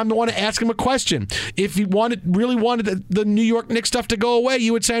 Anytime they want to ask him a question. If he really wanted the New York Knicks stuff to go away,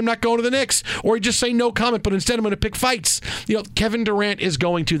 you would say, I'm not going to the Knicks. Or he'd just say no comment, but instead I'm going to pick fights. Kevin Durant is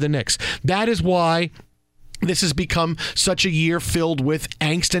going to the Knicks. That is why this has become such a year filled with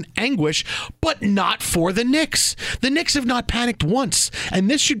angst and anguish, but not for the Knicks. The Knicks have not panicked once. And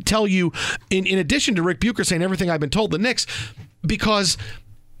this should tell you, in addition to Rick Bucher saying everything I've been told, the Knicks, because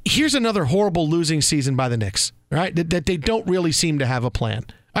here's another horrible losing season by the Knicks, right? That they don't really seem to have a plan.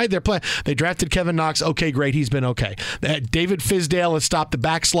 Right, they drafted Kevin Knox. Okay, great. He's been okay. David Fizdale has stopped the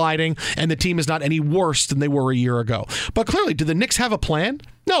backsliding, and the team is not any worse than they were a year ago. But clearly, do the Knicks have a plan?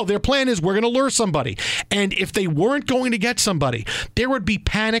 No, their plan is we're going to lure somebody. And if they weren't going to get somebody, there would be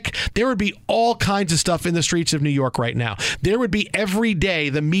panic. There would be all kinds of stuff in the streets of New York right now. There would be every day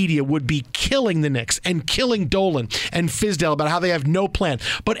the media would be killing the Knicks and killing Dolan and Fizdale about how they have no plan.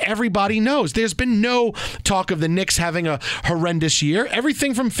 But everybody knows there's been no talk of the Knicks having a horrendous year.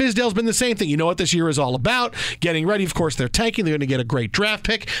 Everything from Fizdale's been the same thing. You know what this year is all about? Getting ready. Of course, they're tanking. They're going to get a great draft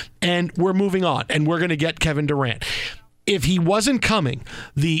pick. And we're moving on. And we're going to get Kevin Durant. If he wasn't coming,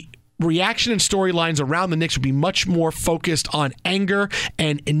 the reaction and storylines around the Knicks would be much more focused on anger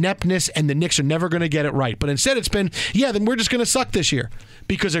and ineptness, and the Knicks are never going to get it right. But instead it's been, then we're just going to suck this year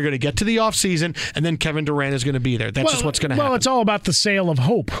because they're going to get to the offseason, and then Kevin Durant is going to be there. That's just what's going to happen. Well, it's all about the sale of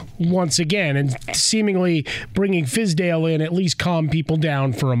hope once again, and seemingly bringing Fizdale in at least calm people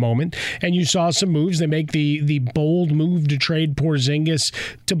down for a moment. And you saw some moves. They make the bold move to trade Porzingis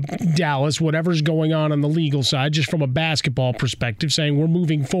to Dallas, whatever's going on the legal side, just from a basketball perspective, saying we're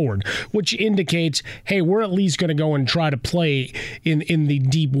moving forward, which indicates, hey, we're at least going to go and try to play in the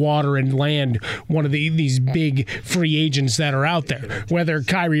deep water and land one of these big free agents that are out there. Whether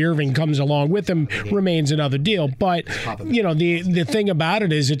Kyrie Irving comes along with him remains another deal. But, the thing about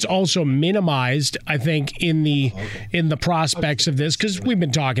it is it's also minimized, I think, in the prospects of this, because we've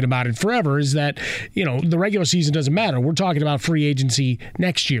been talking about it forever, is that, the regular season doesn't matter. We're talking about free agency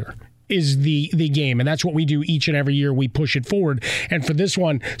next year is the game, and that's what we do each and every year. We push it forward. And for this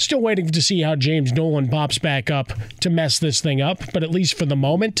one, still waiting to see how James Dolan pops back up to mess this thing up. But at least for the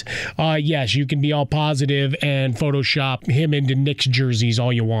moment, yes, you can be all positive and Photoshop him into Knicks jerseys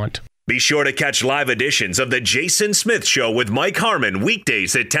all you want. Be sure to catch live editions of The Jason Smith Show with Mike Harmon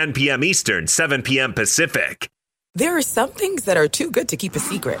weekdays at 10 p.m. Eastern, 7 p.m. Pacific. There are some things that are too good to keep a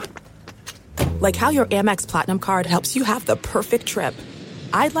secret. Like how your Amex Platinum card helps you have the perfect trip.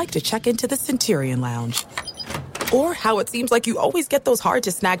 I'd like to check into the Centurion Lounge. Or how it seems like you always get those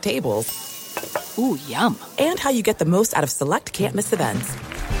hard-to-snag tables. Ooh, yum. And how you get the most out of select can't-miss events.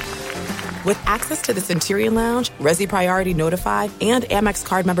 With access to the Centurion Lounge, Resi Priority Notified, and Amex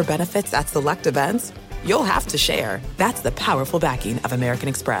card member benefits at select events, you'll have to share. That's the powerful backing of American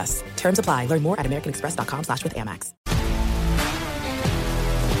Express. Terms apply. Learn more at americanexpress.com/withAmex.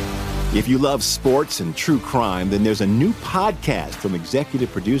 If you love sports and true crime, then there's a new podcast from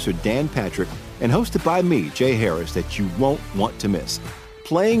executive producer Dan Patrick and hosted by me, Jay Harris, that you won't want to miss.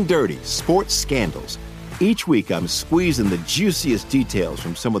 Playing Dirty: Sports Scandals. Each week, I'm squeezing the juiciest details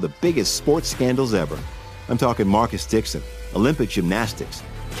from some of the biggest sports scandals ever. I'm talking Marcus Dixon, Olympic gymnastics,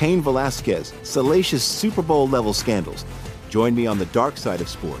 Cain Velasquez, salacious Super Bowl-level scandals. Join me on the dark side of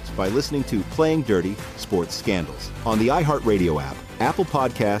sports by listening to Playing Dirty: Sports Scandals on the iHeartRadio app, Apple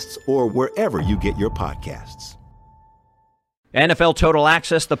Podcasts, or wherever you get your podcasts. NFL Total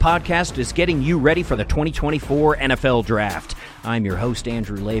Access, the podcast, is getting you ready for the 2024 NFL Draft. I'm your host,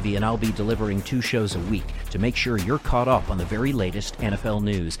 Andrew Levy, and I'll be delivering 2 shows a week to make sure you're caught up on the very latest NFL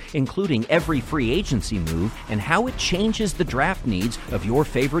news, including every free agency move and how it changes the draft needs of your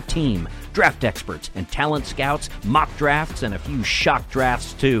favorite team. Draft experts and talent scouts, mock drafts, and a few shock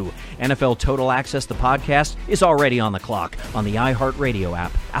drafts, too. NFL Total Access, the podcast, is already on the clock on the iHeartRadio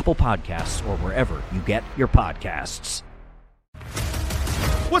app, Apple Podcasts, or wherever you get your podcasts.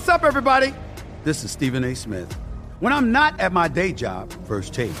 What's up, everybody? This is Stephen A. Smith. When I'm not at my day job,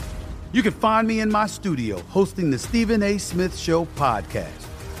 First Take, you can find me in my studio hosting the Stephen A. Smith Show podcast.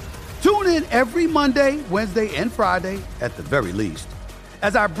 Tune in every Monday, Wednesday, and Friday, at the very least,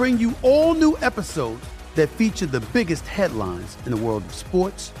 as I bring you all new episodes that feature the biggest headlines in the world of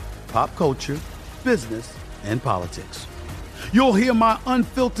sports, pop culture, business, and politics. You'll hear my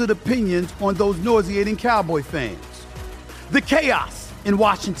unfiltered opinions on those nauseating Cowboy fans, the chaos in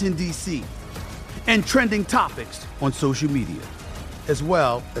Washington, D.C., and trending topics on social media, as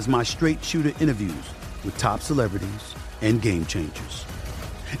well as my straight shooter interviews with top celebrities and game changers.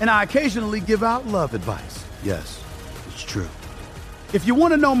 And I occasionally give out love advice. Yes, it's true. If you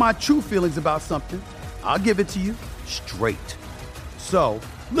want to know my true feelings about something, I'll give it to you straight. So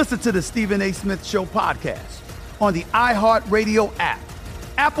listen to the Stephen A. Smith Show podcast on the iHeartRadio app,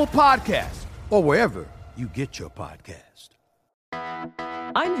 Apple Podcasts, or wherever you get your podcast.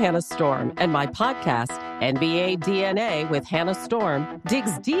 I'm Hannah Storm, and my podcast, NBA DNA with Hannah Storm,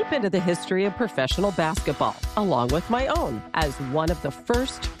 digs deep into the history of professional basketball, along with my own, as one of the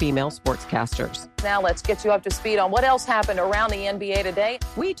first female sportscasters. Now let's get you up to speed on what else happened around the NBA today.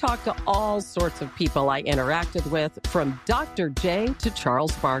 We talked to all sorts of people I interacted with, from Dr. J to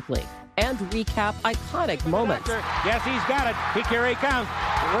Charles Barkley, and recap iconic moments. Yes, he's got it. Here he comes.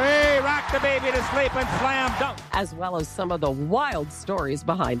 Way rock the baby to sleep and slam dunk. As well as some of the wild stories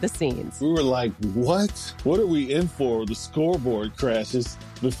behind the scenes. We were like, what? What are we in for? The scoreboard crashes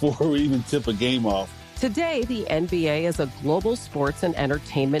before we even tip a game off. Today, the NBA is a global sports and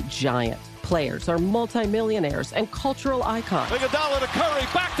entertainment giant. Players are multimillionaires and cultural icons. Iguodala to Curry,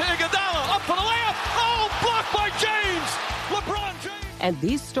 back to Iguodala, up for the layup. Oh, blocked by James. LeBron James. And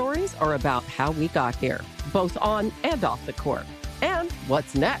these stories are about how we got here, both on and off the court. And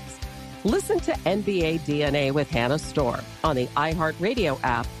what's next? Listen to NBA DNA with Hannah Storm on the iHeartRadio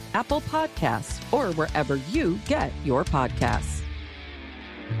app, Apple Podcasts, or wherever you get your podcasts.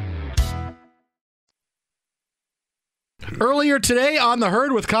 Earlier today on The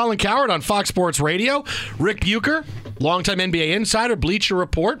Herd with Colin Cowherd on Fox Sports Radio, Rick Bucher, longtime NBA insider, Bleacher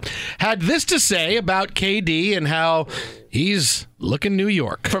Report, had this to say about KD and how he's looking New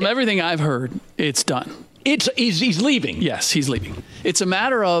York. From everything I've heard, it's done. He's leaving. Yes, he's leaving. It's a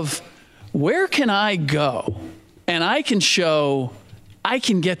matter of, where can I go and I can show I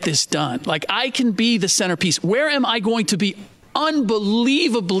can get this done? Like, I can be the centerpiece. Where am I going to be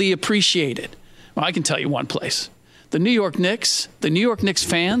unbelievably appreciated? Well, I can tell you one place. The New York Knicks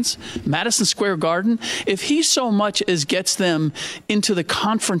fans, Madison Square Garden, if he so much as gets them into the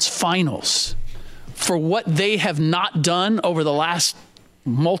conference finals for what they have not done over the last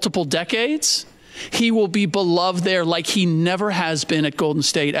multiple decades, he will be beloved there like he never has been at Golden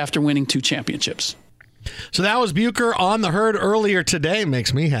State after winning 2 championships. So that was Bucher on The Herd earlier today.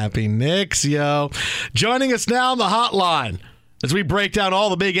 Makes me happy. Knicks, yo. Joining us now on the hotline as we break down all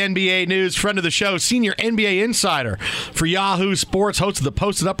the big NBA news, friend of the show, senior NBA insider for Yahoo Sports, host of the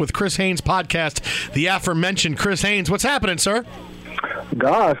Posted Up with Chris Haynes podcast, the aforementioned Chris Haynes. What's happening, sir?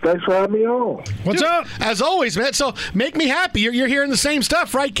 Gosh, thanks for having me on. What's up? As always, man. So make me happy. You're hearing the same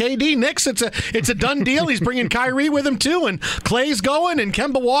stuff, right? KD, Knicks, it's a done deal. He's bringing Kyrie with him too, and Clay's going, and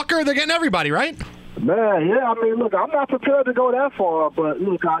Kemba Walker. They're getting everybody, right? Man, yeah. I mean, look, I'm not prepared to go that far, but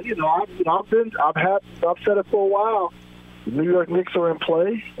look, I've said it for a while. The New York Knicks are in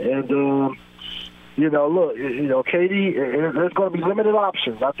play, and look, KD, there's going to be limited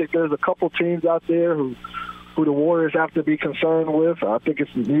options. I think there's a couple teams out there who the Warriors have to be concerned with. I think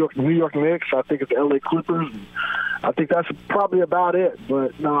it's the New York Knicks. I think it's the LA Clippers. I think that's probably about it.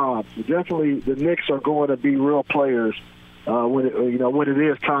 But definitely the Knicks are going to be real players when it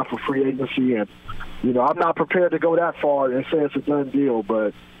is time for free agency. And I'm not prepared to go that far and say it's a done deal.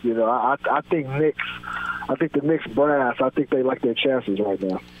 But I think the Knicks brass, I think they like their chances right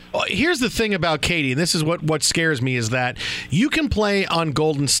now. Here's the thing about Katie, and this is what scares me, is that you can play on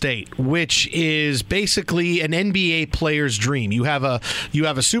Golden State, which is basically an NBA player's dream. You have a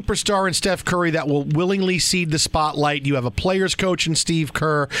superstar in Steph Curry that will willingly cede the spotlight. You have a player's coach in Steve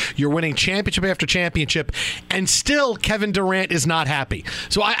Kerr. You're winning championship after championship, and still Kevin Durant is not happy.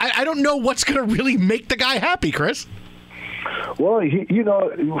 So I don't know what's going to really make the guy happy, Chris. Well, it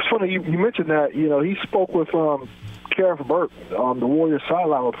was funny you mentioned that. He spoke with Karen Burke, the Warriors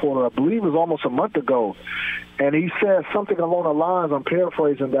sideline reporter, I believe it was almost a month ago, and he said something along the lines, I'm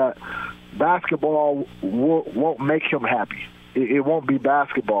paraphrasing, that basketball won't make him happy. It won't be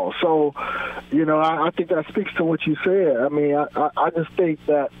basketball. So, I think that speaks to what you said. I mean, I just think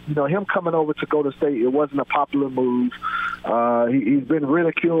that, him coming over to Golden State, it wasn't a popular move. He's been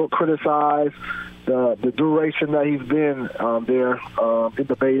ridiculed, criticized. The duration that he's been there in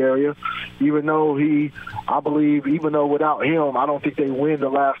the Bay Area, even though without him, I don't think they win the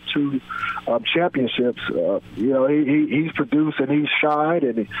last two championships. He's produced and he's shined,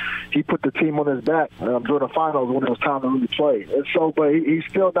 and he put the team on his back during the finals when it was time to really play. And so, but he's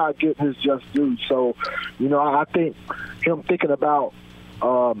still not getting his just due. So, I think him thinking about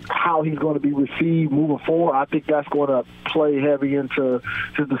how he's going to be received moving forward, I think that's going to play heavy into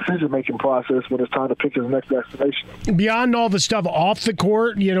his decision-making process when it's time to pick his next destination. Beyond all the stuff off the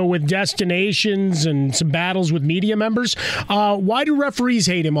court, with destinations and some battles with media members, why do referees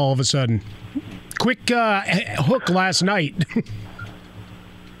hate him all of a sudden? Quick hook last night.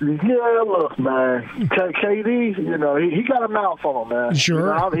 Yeah, look, man. KD, he got a mouth on him, man.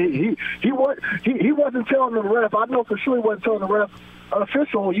 Sure. He wasn't telling the ref. I know for sure he wasn't telling the ref,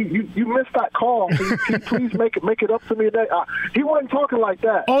 official, you missed that call. Can you please make it up to me today? He wasn't talking like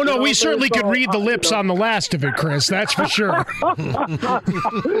that. Oh no, we certainly could read the lips on the last of it, Chris. That's for sure. So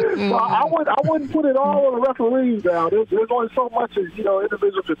I wouldn't put it all on the referees now. There's only so much as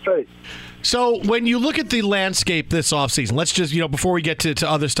individual could take. So when you look at the landscape this offseason, let's just, before we get to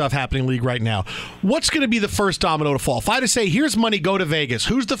other stuff happening in the league right now, what's going to be the first domino to fall? If I had to say, here's money, go to Vegas,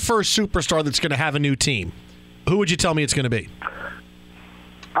 who's the first superstar that's going to have a new team? Who would you tell me it's going to be?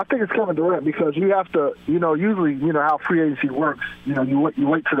 I think it's Kevin Durant because you have to, usually, how free agency works, you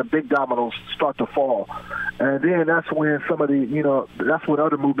wait till the big dominoes start to fall. And then that's when some of the, that's when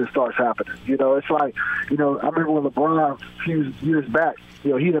other movement starts happening. It's like, I remember when LeBron a few years back, he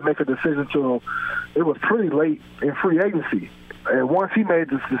didn't make a decision till it was pretty late in free agency. And once he made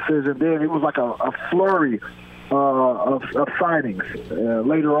this decision, then it was like a flurry of signings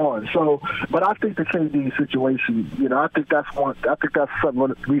later on. So, but I think the KD situation, I think that's something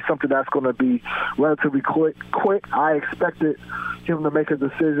going to be something that's going to be relatively quick. I expected him to make a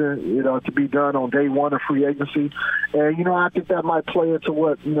decision, to be done on day one of free agency, and I think that might play into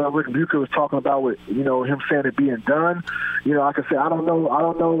what Rick Bucher was talking about with him saying it being done. Like I said, I don't know.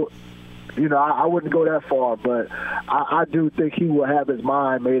 I wouldn't go that far, but I do think he will have his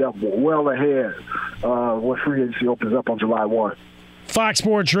mind made up well ahead when free agency opens up on July 1. Fox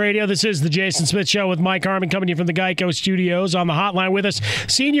Sports Radio. This is the Jason Smith Show with Mike Harmon coming to you from the Geico Studios. On the hotline with us,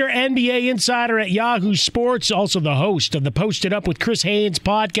 senior NBA insider at Yahoo Sports, also the host of the Posted Up with Chris Haynes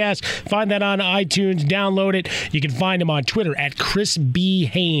podcast. Find that on iTunes. Download it. You can find him on Twitter at Chris B.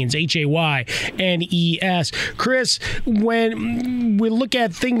 Haynes, Haynes. Chris, when we look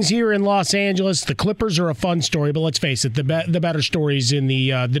at things here in Los Angeles, the Clippers are a fun story, but let's face it, the better stories in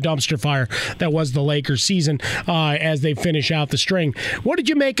the dumpster fire that was the Lakers season as they finish out the string. What did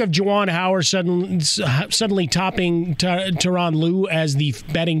you make of Juwan Howard suddenly topping Tyronn Lue as the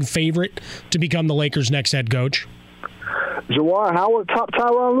betting favorite to become the Lakers' next head coach? Juwan Howard top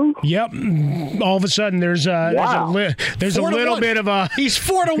Tyronn Lue? Yep. All of a sudden, there's a little bit of a. He's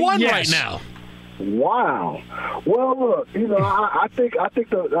 4-1 yes. right now. Wow. Well, look, I think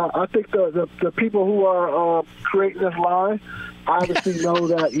the people who are creating this line obviously know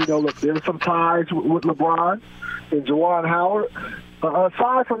that look, there's some ties with LeBron and Juwan Howard.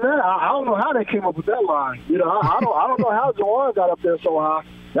 Aside from that, I don't know how they came up with that line. I don't know how Juwan got up there so high.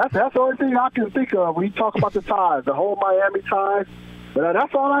 That's the only thing I can think of when you talk about the ties, the whole Miami ties. But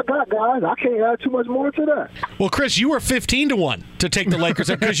that's all I got, guys. I can't add too much more to that. Well, Chris, you were 15-1 to take the Lakers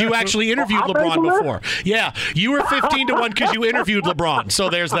because you actually interviewed LeBron before. Yeah, you were 15-1 because you interviewed LeBron. So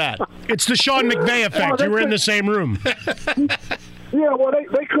there's that. It's the Sean McVay effect. You were in the same room. Yeah, well,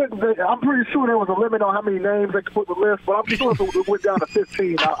 they couldn't. I'm pretty sure there was a limit on how many names they could put on the list, but I'm sure if it went down to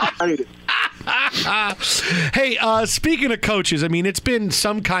 15, I made it. Hey, speaking of coaches, I mean, it's been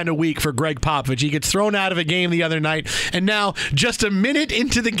some kind of week for Greg Popovich. He gets thrown out of a game the other night, and now just a minute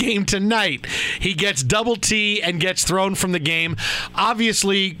into the game tonight, he gets double T and gets thrown from the game.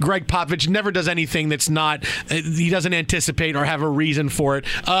 Obviously, Greg Popovich never does anything that's not, he doesn't anticipate or have a reason for it.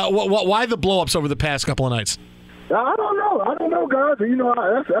 Why the blow-ups over the past couple of nights? I don't know, guys. You know,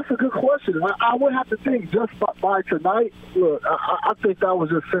 that's a good question. I would have to think just by tonight. Look, I think that was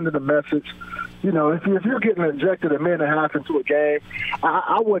just sending a message. You know, if you're getting injected a minute and a half into a game,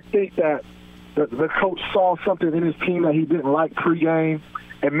 I would think that the coach saw something in his team that he didn't like pregame.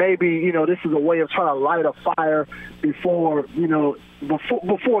 And maybe, you know, this is a way of trying to light a fire before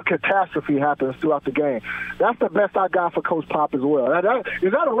a catastrophe happens throughout the game. That's the best I got for Coach Pop as well.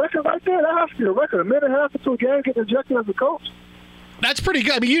 Is that a record right there? That has to be a record. A minute and a half into a game getting ejected as a coach? That's pretty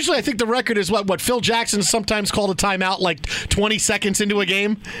good. I mean, usually I think the record is what Phil Jackson sometimes called a timeout like 20 seconds into a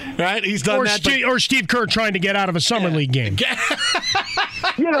game, right? He's done that. Or Steve Kerr trying to get out of a summer league game.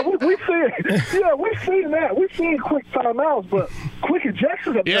 Yeah, we've seen that. We've seen quick timeouts, but quick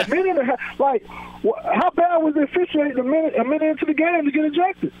ejections a minute and a half. Like, how bad was the officiating a minute into the game to get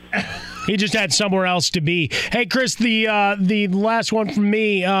ejected? He just had somewhere else to be. Hey, Chris, the last one from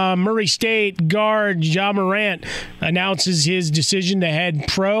me. Murray State guard Ja Morant announces his decision to head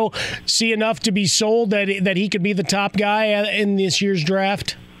pro. See enough to be sold that he could be the top guy in this year's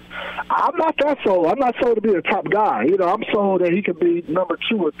draft? I'm not that sold. I'm not sold to be the top guy. You know, I'm sold that he could be number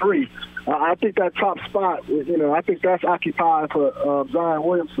 2 or 3. I think that top spot, you know, I think that's occupied for Zion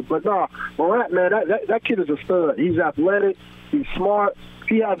Williamson. But no, Morant, man, that kid is a stud. He's athletic. He's smart.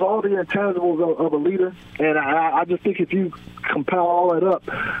 He has all the intangibles of a leader, and I just think if you compile all that up,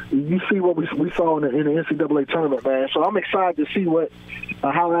 you see what we saw in the NCAA tournament, man. So I'm excited to see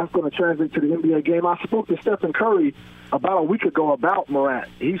how that's going to translate to the NBA game. I spoke to Stephen Curry about a week ago about Morant.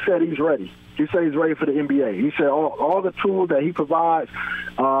 He said he's ready. He said he's ready for the NBA. He said all the tools that he provides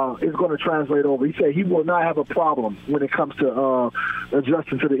is going to translate over. He said he will not have a problem when it comes to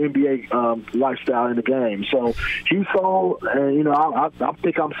adjusting to the NBA lifestyle in the game. So he's sold, and you know I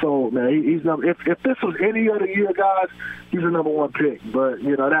think I'm sold, man. He's if this was any other year, guys, he's the number 1 pick. But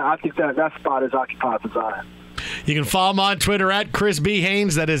you know I think that spot is occupied for Zion. You can follow him on Twitter at Chris B.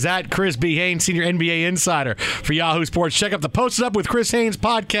 Haynes. That is at Chris B. Haynes, Senior NBA Insider for Yahoo Sports. Check out the Posted Up with Chris Haynes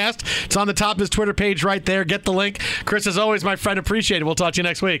podcast. It's on the top of his Twitter page right there. Get the link. Chris, as always, my friend, appreciate it. We'll talk to you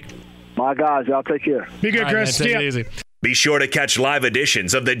next week. My guys, y'all take care. Be good, Chris. Take it easy. Be sure to catch live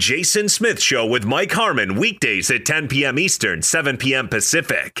editions of The Jason Smith Show with Mike Harmon weekdays at 10 p.m. Eastern, 7 p.m.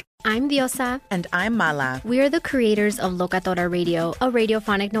 Pacific. I'm Diosa. And I'm Mala. We are the creators of Locatora Radio, a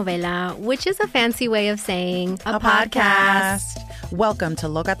radiophonic novela, which is a fancy way of saying a podcast. Welcome to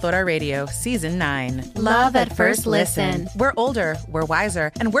Locatora Radio, Season 9. Love at first listen. We're older, we're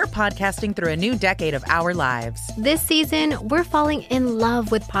wiser, and we're podcasting through a new decade of our lives. This season, we're falling in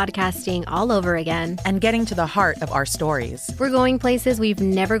love with podcasting all over again. And getting to the heart of our stories. We're going places we've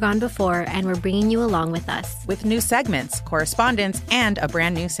never gone before, and we're bringing you along with us. With new segments, correspondence, and a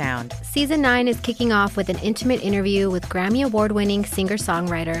brand new sound. Season 9 is kicking off with an intimate interview with Grammy Award-winning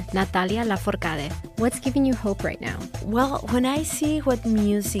singer-songwriter Natalia Lafourcade. What's giving you hope right now? Well, when I see what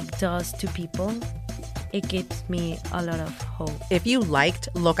music does to people, it gives me a lot of hope. If you liked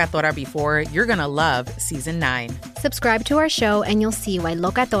Locatora before, you're going to love Season 9. Subscribe to our show and you'll see why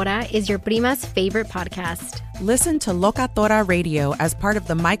Locatora is your prima's favorite podcast. Listen to Locatora Radio as part of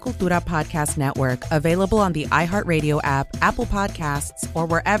the My Cultura Podcast Network, available on the iHeartRadio app, Apple Podcasts, or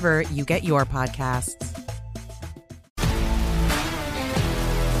wherever you get your podcasts.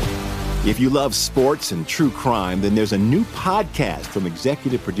 If you love sports and true crime, then there's a new podcast from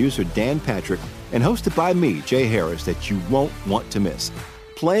executive producer Dan Patrick and hosted by me, Jay Harris, that you won't want to miss.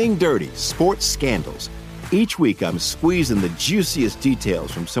 Playing Dirty: Sports Scandals. Each week, I'm squeezing the juiciest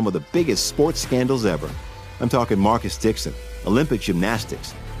details from some of the biggest sports scandals ever. I'm talking Marcus Dixon, Olympic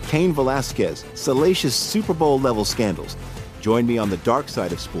gymnastics, Cain Velasquez, salacious Super Bowl-level scandals. Join me on the dark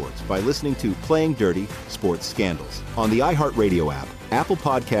side of sports by listening to Playing Dirty: Sports Scandals on the iHeartRadio app, Apple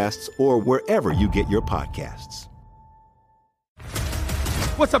Podcasts, or wherever you get your podcasts.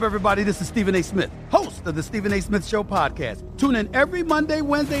 What's up, everybody? This is Stephen A. Smith, host host of the Stephen A. Smith Show podcast. Tune in every Monday,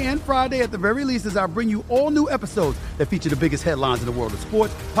 Wednesday, and Friday at the very least as I bring you all new episodes that feature the biggest headlines in the world of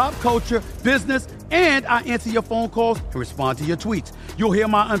sports, pop culture, business, and I answer your phone calls and respond to your tweets. You'll hear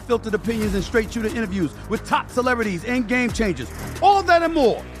my unfiltered opinions and straight-shooter interviews with top celebrities and game changers. All that and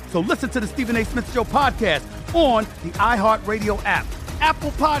more. So listen to the Stephen A. Smith Show podcast on the iHeartRadio app,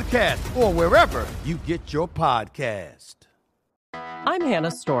 Apple Podcasts, or wherever you get your podcast. I'm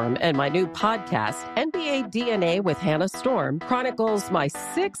Hannah Storm, and my new podcast, NBA DNA with Hannah Storm, chronicles my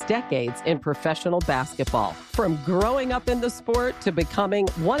 6 decades in professional basketball. From growing up in the sport to becoming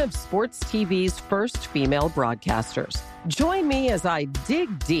one of sports TV's first female broadcasters. Join me as I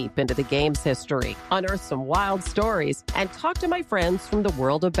dig deep into the game's history, unearth some wild stories, and talk to my friends from the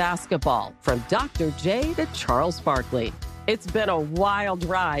world of basketball, from Dr. J to Charles Barkley. It's been a wild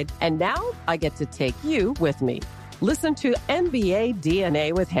ride, and now I get to take you with me. Listen to NBA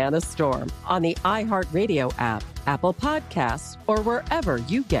DNA with Hannah Storm on the iHeartRadio app, Apple Podcasts, or wherever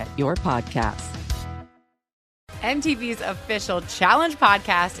you get your podcasts. MTV's official Challenge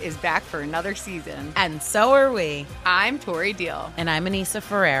podcast is back for another season. And so are we. I'm Tori Deal. And I'm Anissa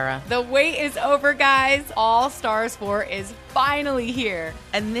Ferreira. The wait is over, guys. All Stars 4 is finally here.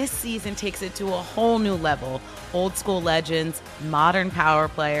 And this season takes it to a whole new level. Old school legends, modern power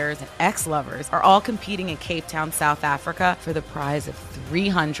players, and ex-lovers are all competing in Cape Town, South Africa for the prize of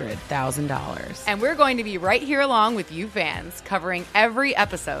 $300,000. And we're going to be right here along with you fans, covering every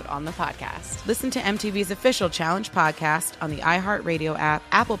episode on the podcast. Listen to MTV's official Challenge podcast on the iHeartRadio app,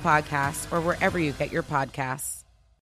 Apple Podcasts, or wherever you get your podcasts.